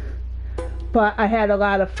day. But I had a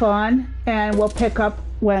lot of fun, and we'll pick up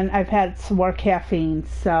when I've had some more caffeine.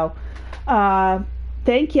 So,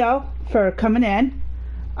 thank y'all for coming in.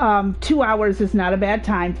 2 hours is not a bad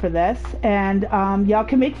time for this, and y'all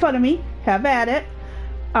can make fun of me. Have at it.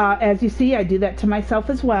 As you see, I do that to myself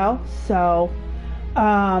as well. So,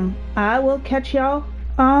 I will catch y'all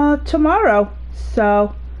tomorrow.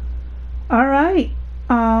 So, all right.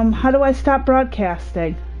 How do I stop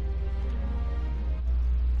broadcasting?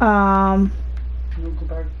 You'll go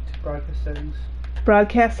back to broadcast settings.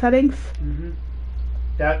 Broadcast settings?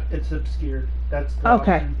 That it's obscured. That's the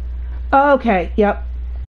okay. option. Okay. Yep.